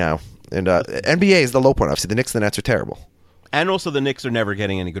good right now. And NBA is the low point, obviously. The Knicks and the Nets are terrible. And also the Knicks are never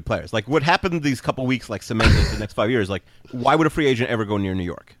getting any good players. What happened these couple weeks, cemented the next 5 years, why would a free agent ever go near New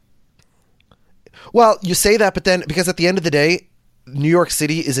York? Well, you say that, but then, because at the end of the day, New York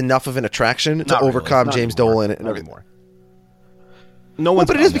City is enough of an attraction to overcome James Dolan and everything. No one's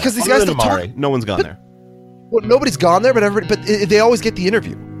but it is because these guys no one's gone there. Well, nobody's gone there, but they always get the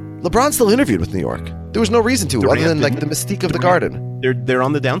interview. LeBron still interviewed with New York. There was no reason to, other than the mystique of the Garden. They're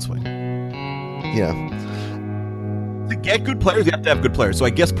on the downswing. Yeah. To get good players, you have to have good players. So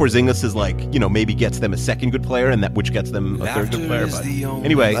I guess Porzingis is maybe gets them a second good player, and which gets them a third good player. But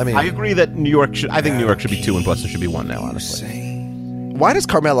anyway, I agree that New York should be 2 and Boston should be 1 now. Honestly. Why does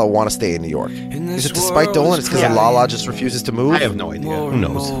Carmelo want to stay in New York? Is it despite Dolan? It's because Lala just refuses to move? I have no idea. Who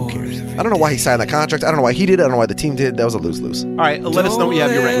knows? Who cares? I don't know why he signed that contract. I don't know why he did. I don't know why the team did. That was a lose-lose. All right, let us know what you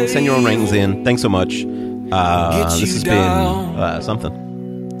have your rankings. Send your own rankings in. Thanks so much. This has been something.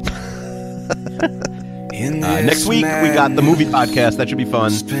 Next week, we got the movie podcast. That should be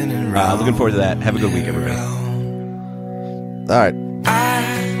fun. Looking forward to that. Have a good week, everybody. All right.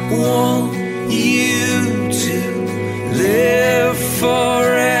 I won't you to live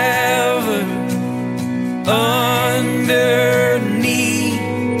forever underneath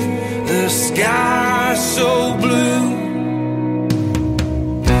the sky so blue.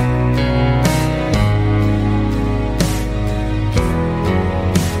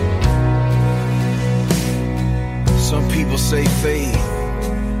 Some people say faith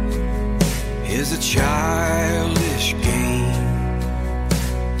is a childish game.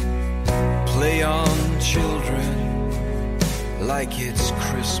 Play on children like it's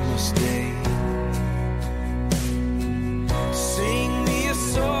Christmas Day. Sing me a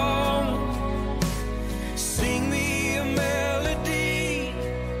song, sing me a melody,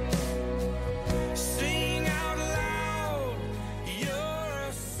 sing out loud, you're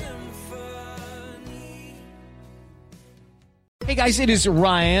a symphony. Hey guys, it is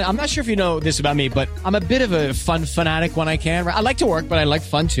Ryan. I'm not sure if you know this about me, but I'm a bit of a fun fanatic when I can. I like to work, but I like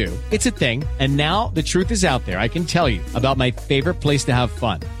fun too. It's a thing. And now the truth is out there. I can tell you about my favorite place to have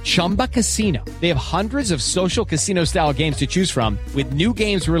fun. Chumba Casino. They have hundreds of social casino style games to choose from with new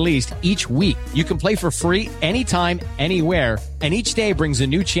games released each week. You can play for free anytime, anywhere. And each day brings a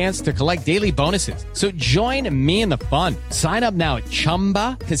new chance to collect daily bonuses. So join me in the fun. Sign up now at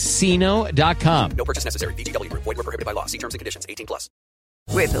ChumbaCasino.com. No purchase necessary. VGW Group. Void where prohibited by law. See terms and conditions. 18+.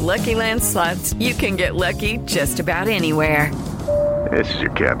 With the Lucky Land Slots, you can get lucky just about anywhere. This is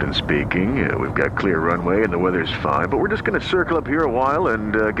your captain speaking. We've got clear runway and the weather's fine, but we're just going to circle up here a while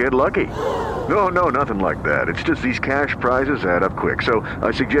and get lucky. No, nothing like that. It's just these cash prizes add up quick. So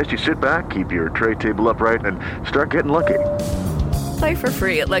I suggest you sit back, keep your tray table upright, and start getting lucky. Play for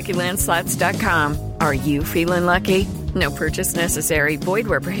free at LuckyLandSlots.com. Are you feeling lucky? No purchase necessary. Void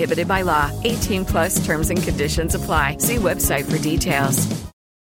where prohibited by law. 18+ terms and conditions apply. See website for details.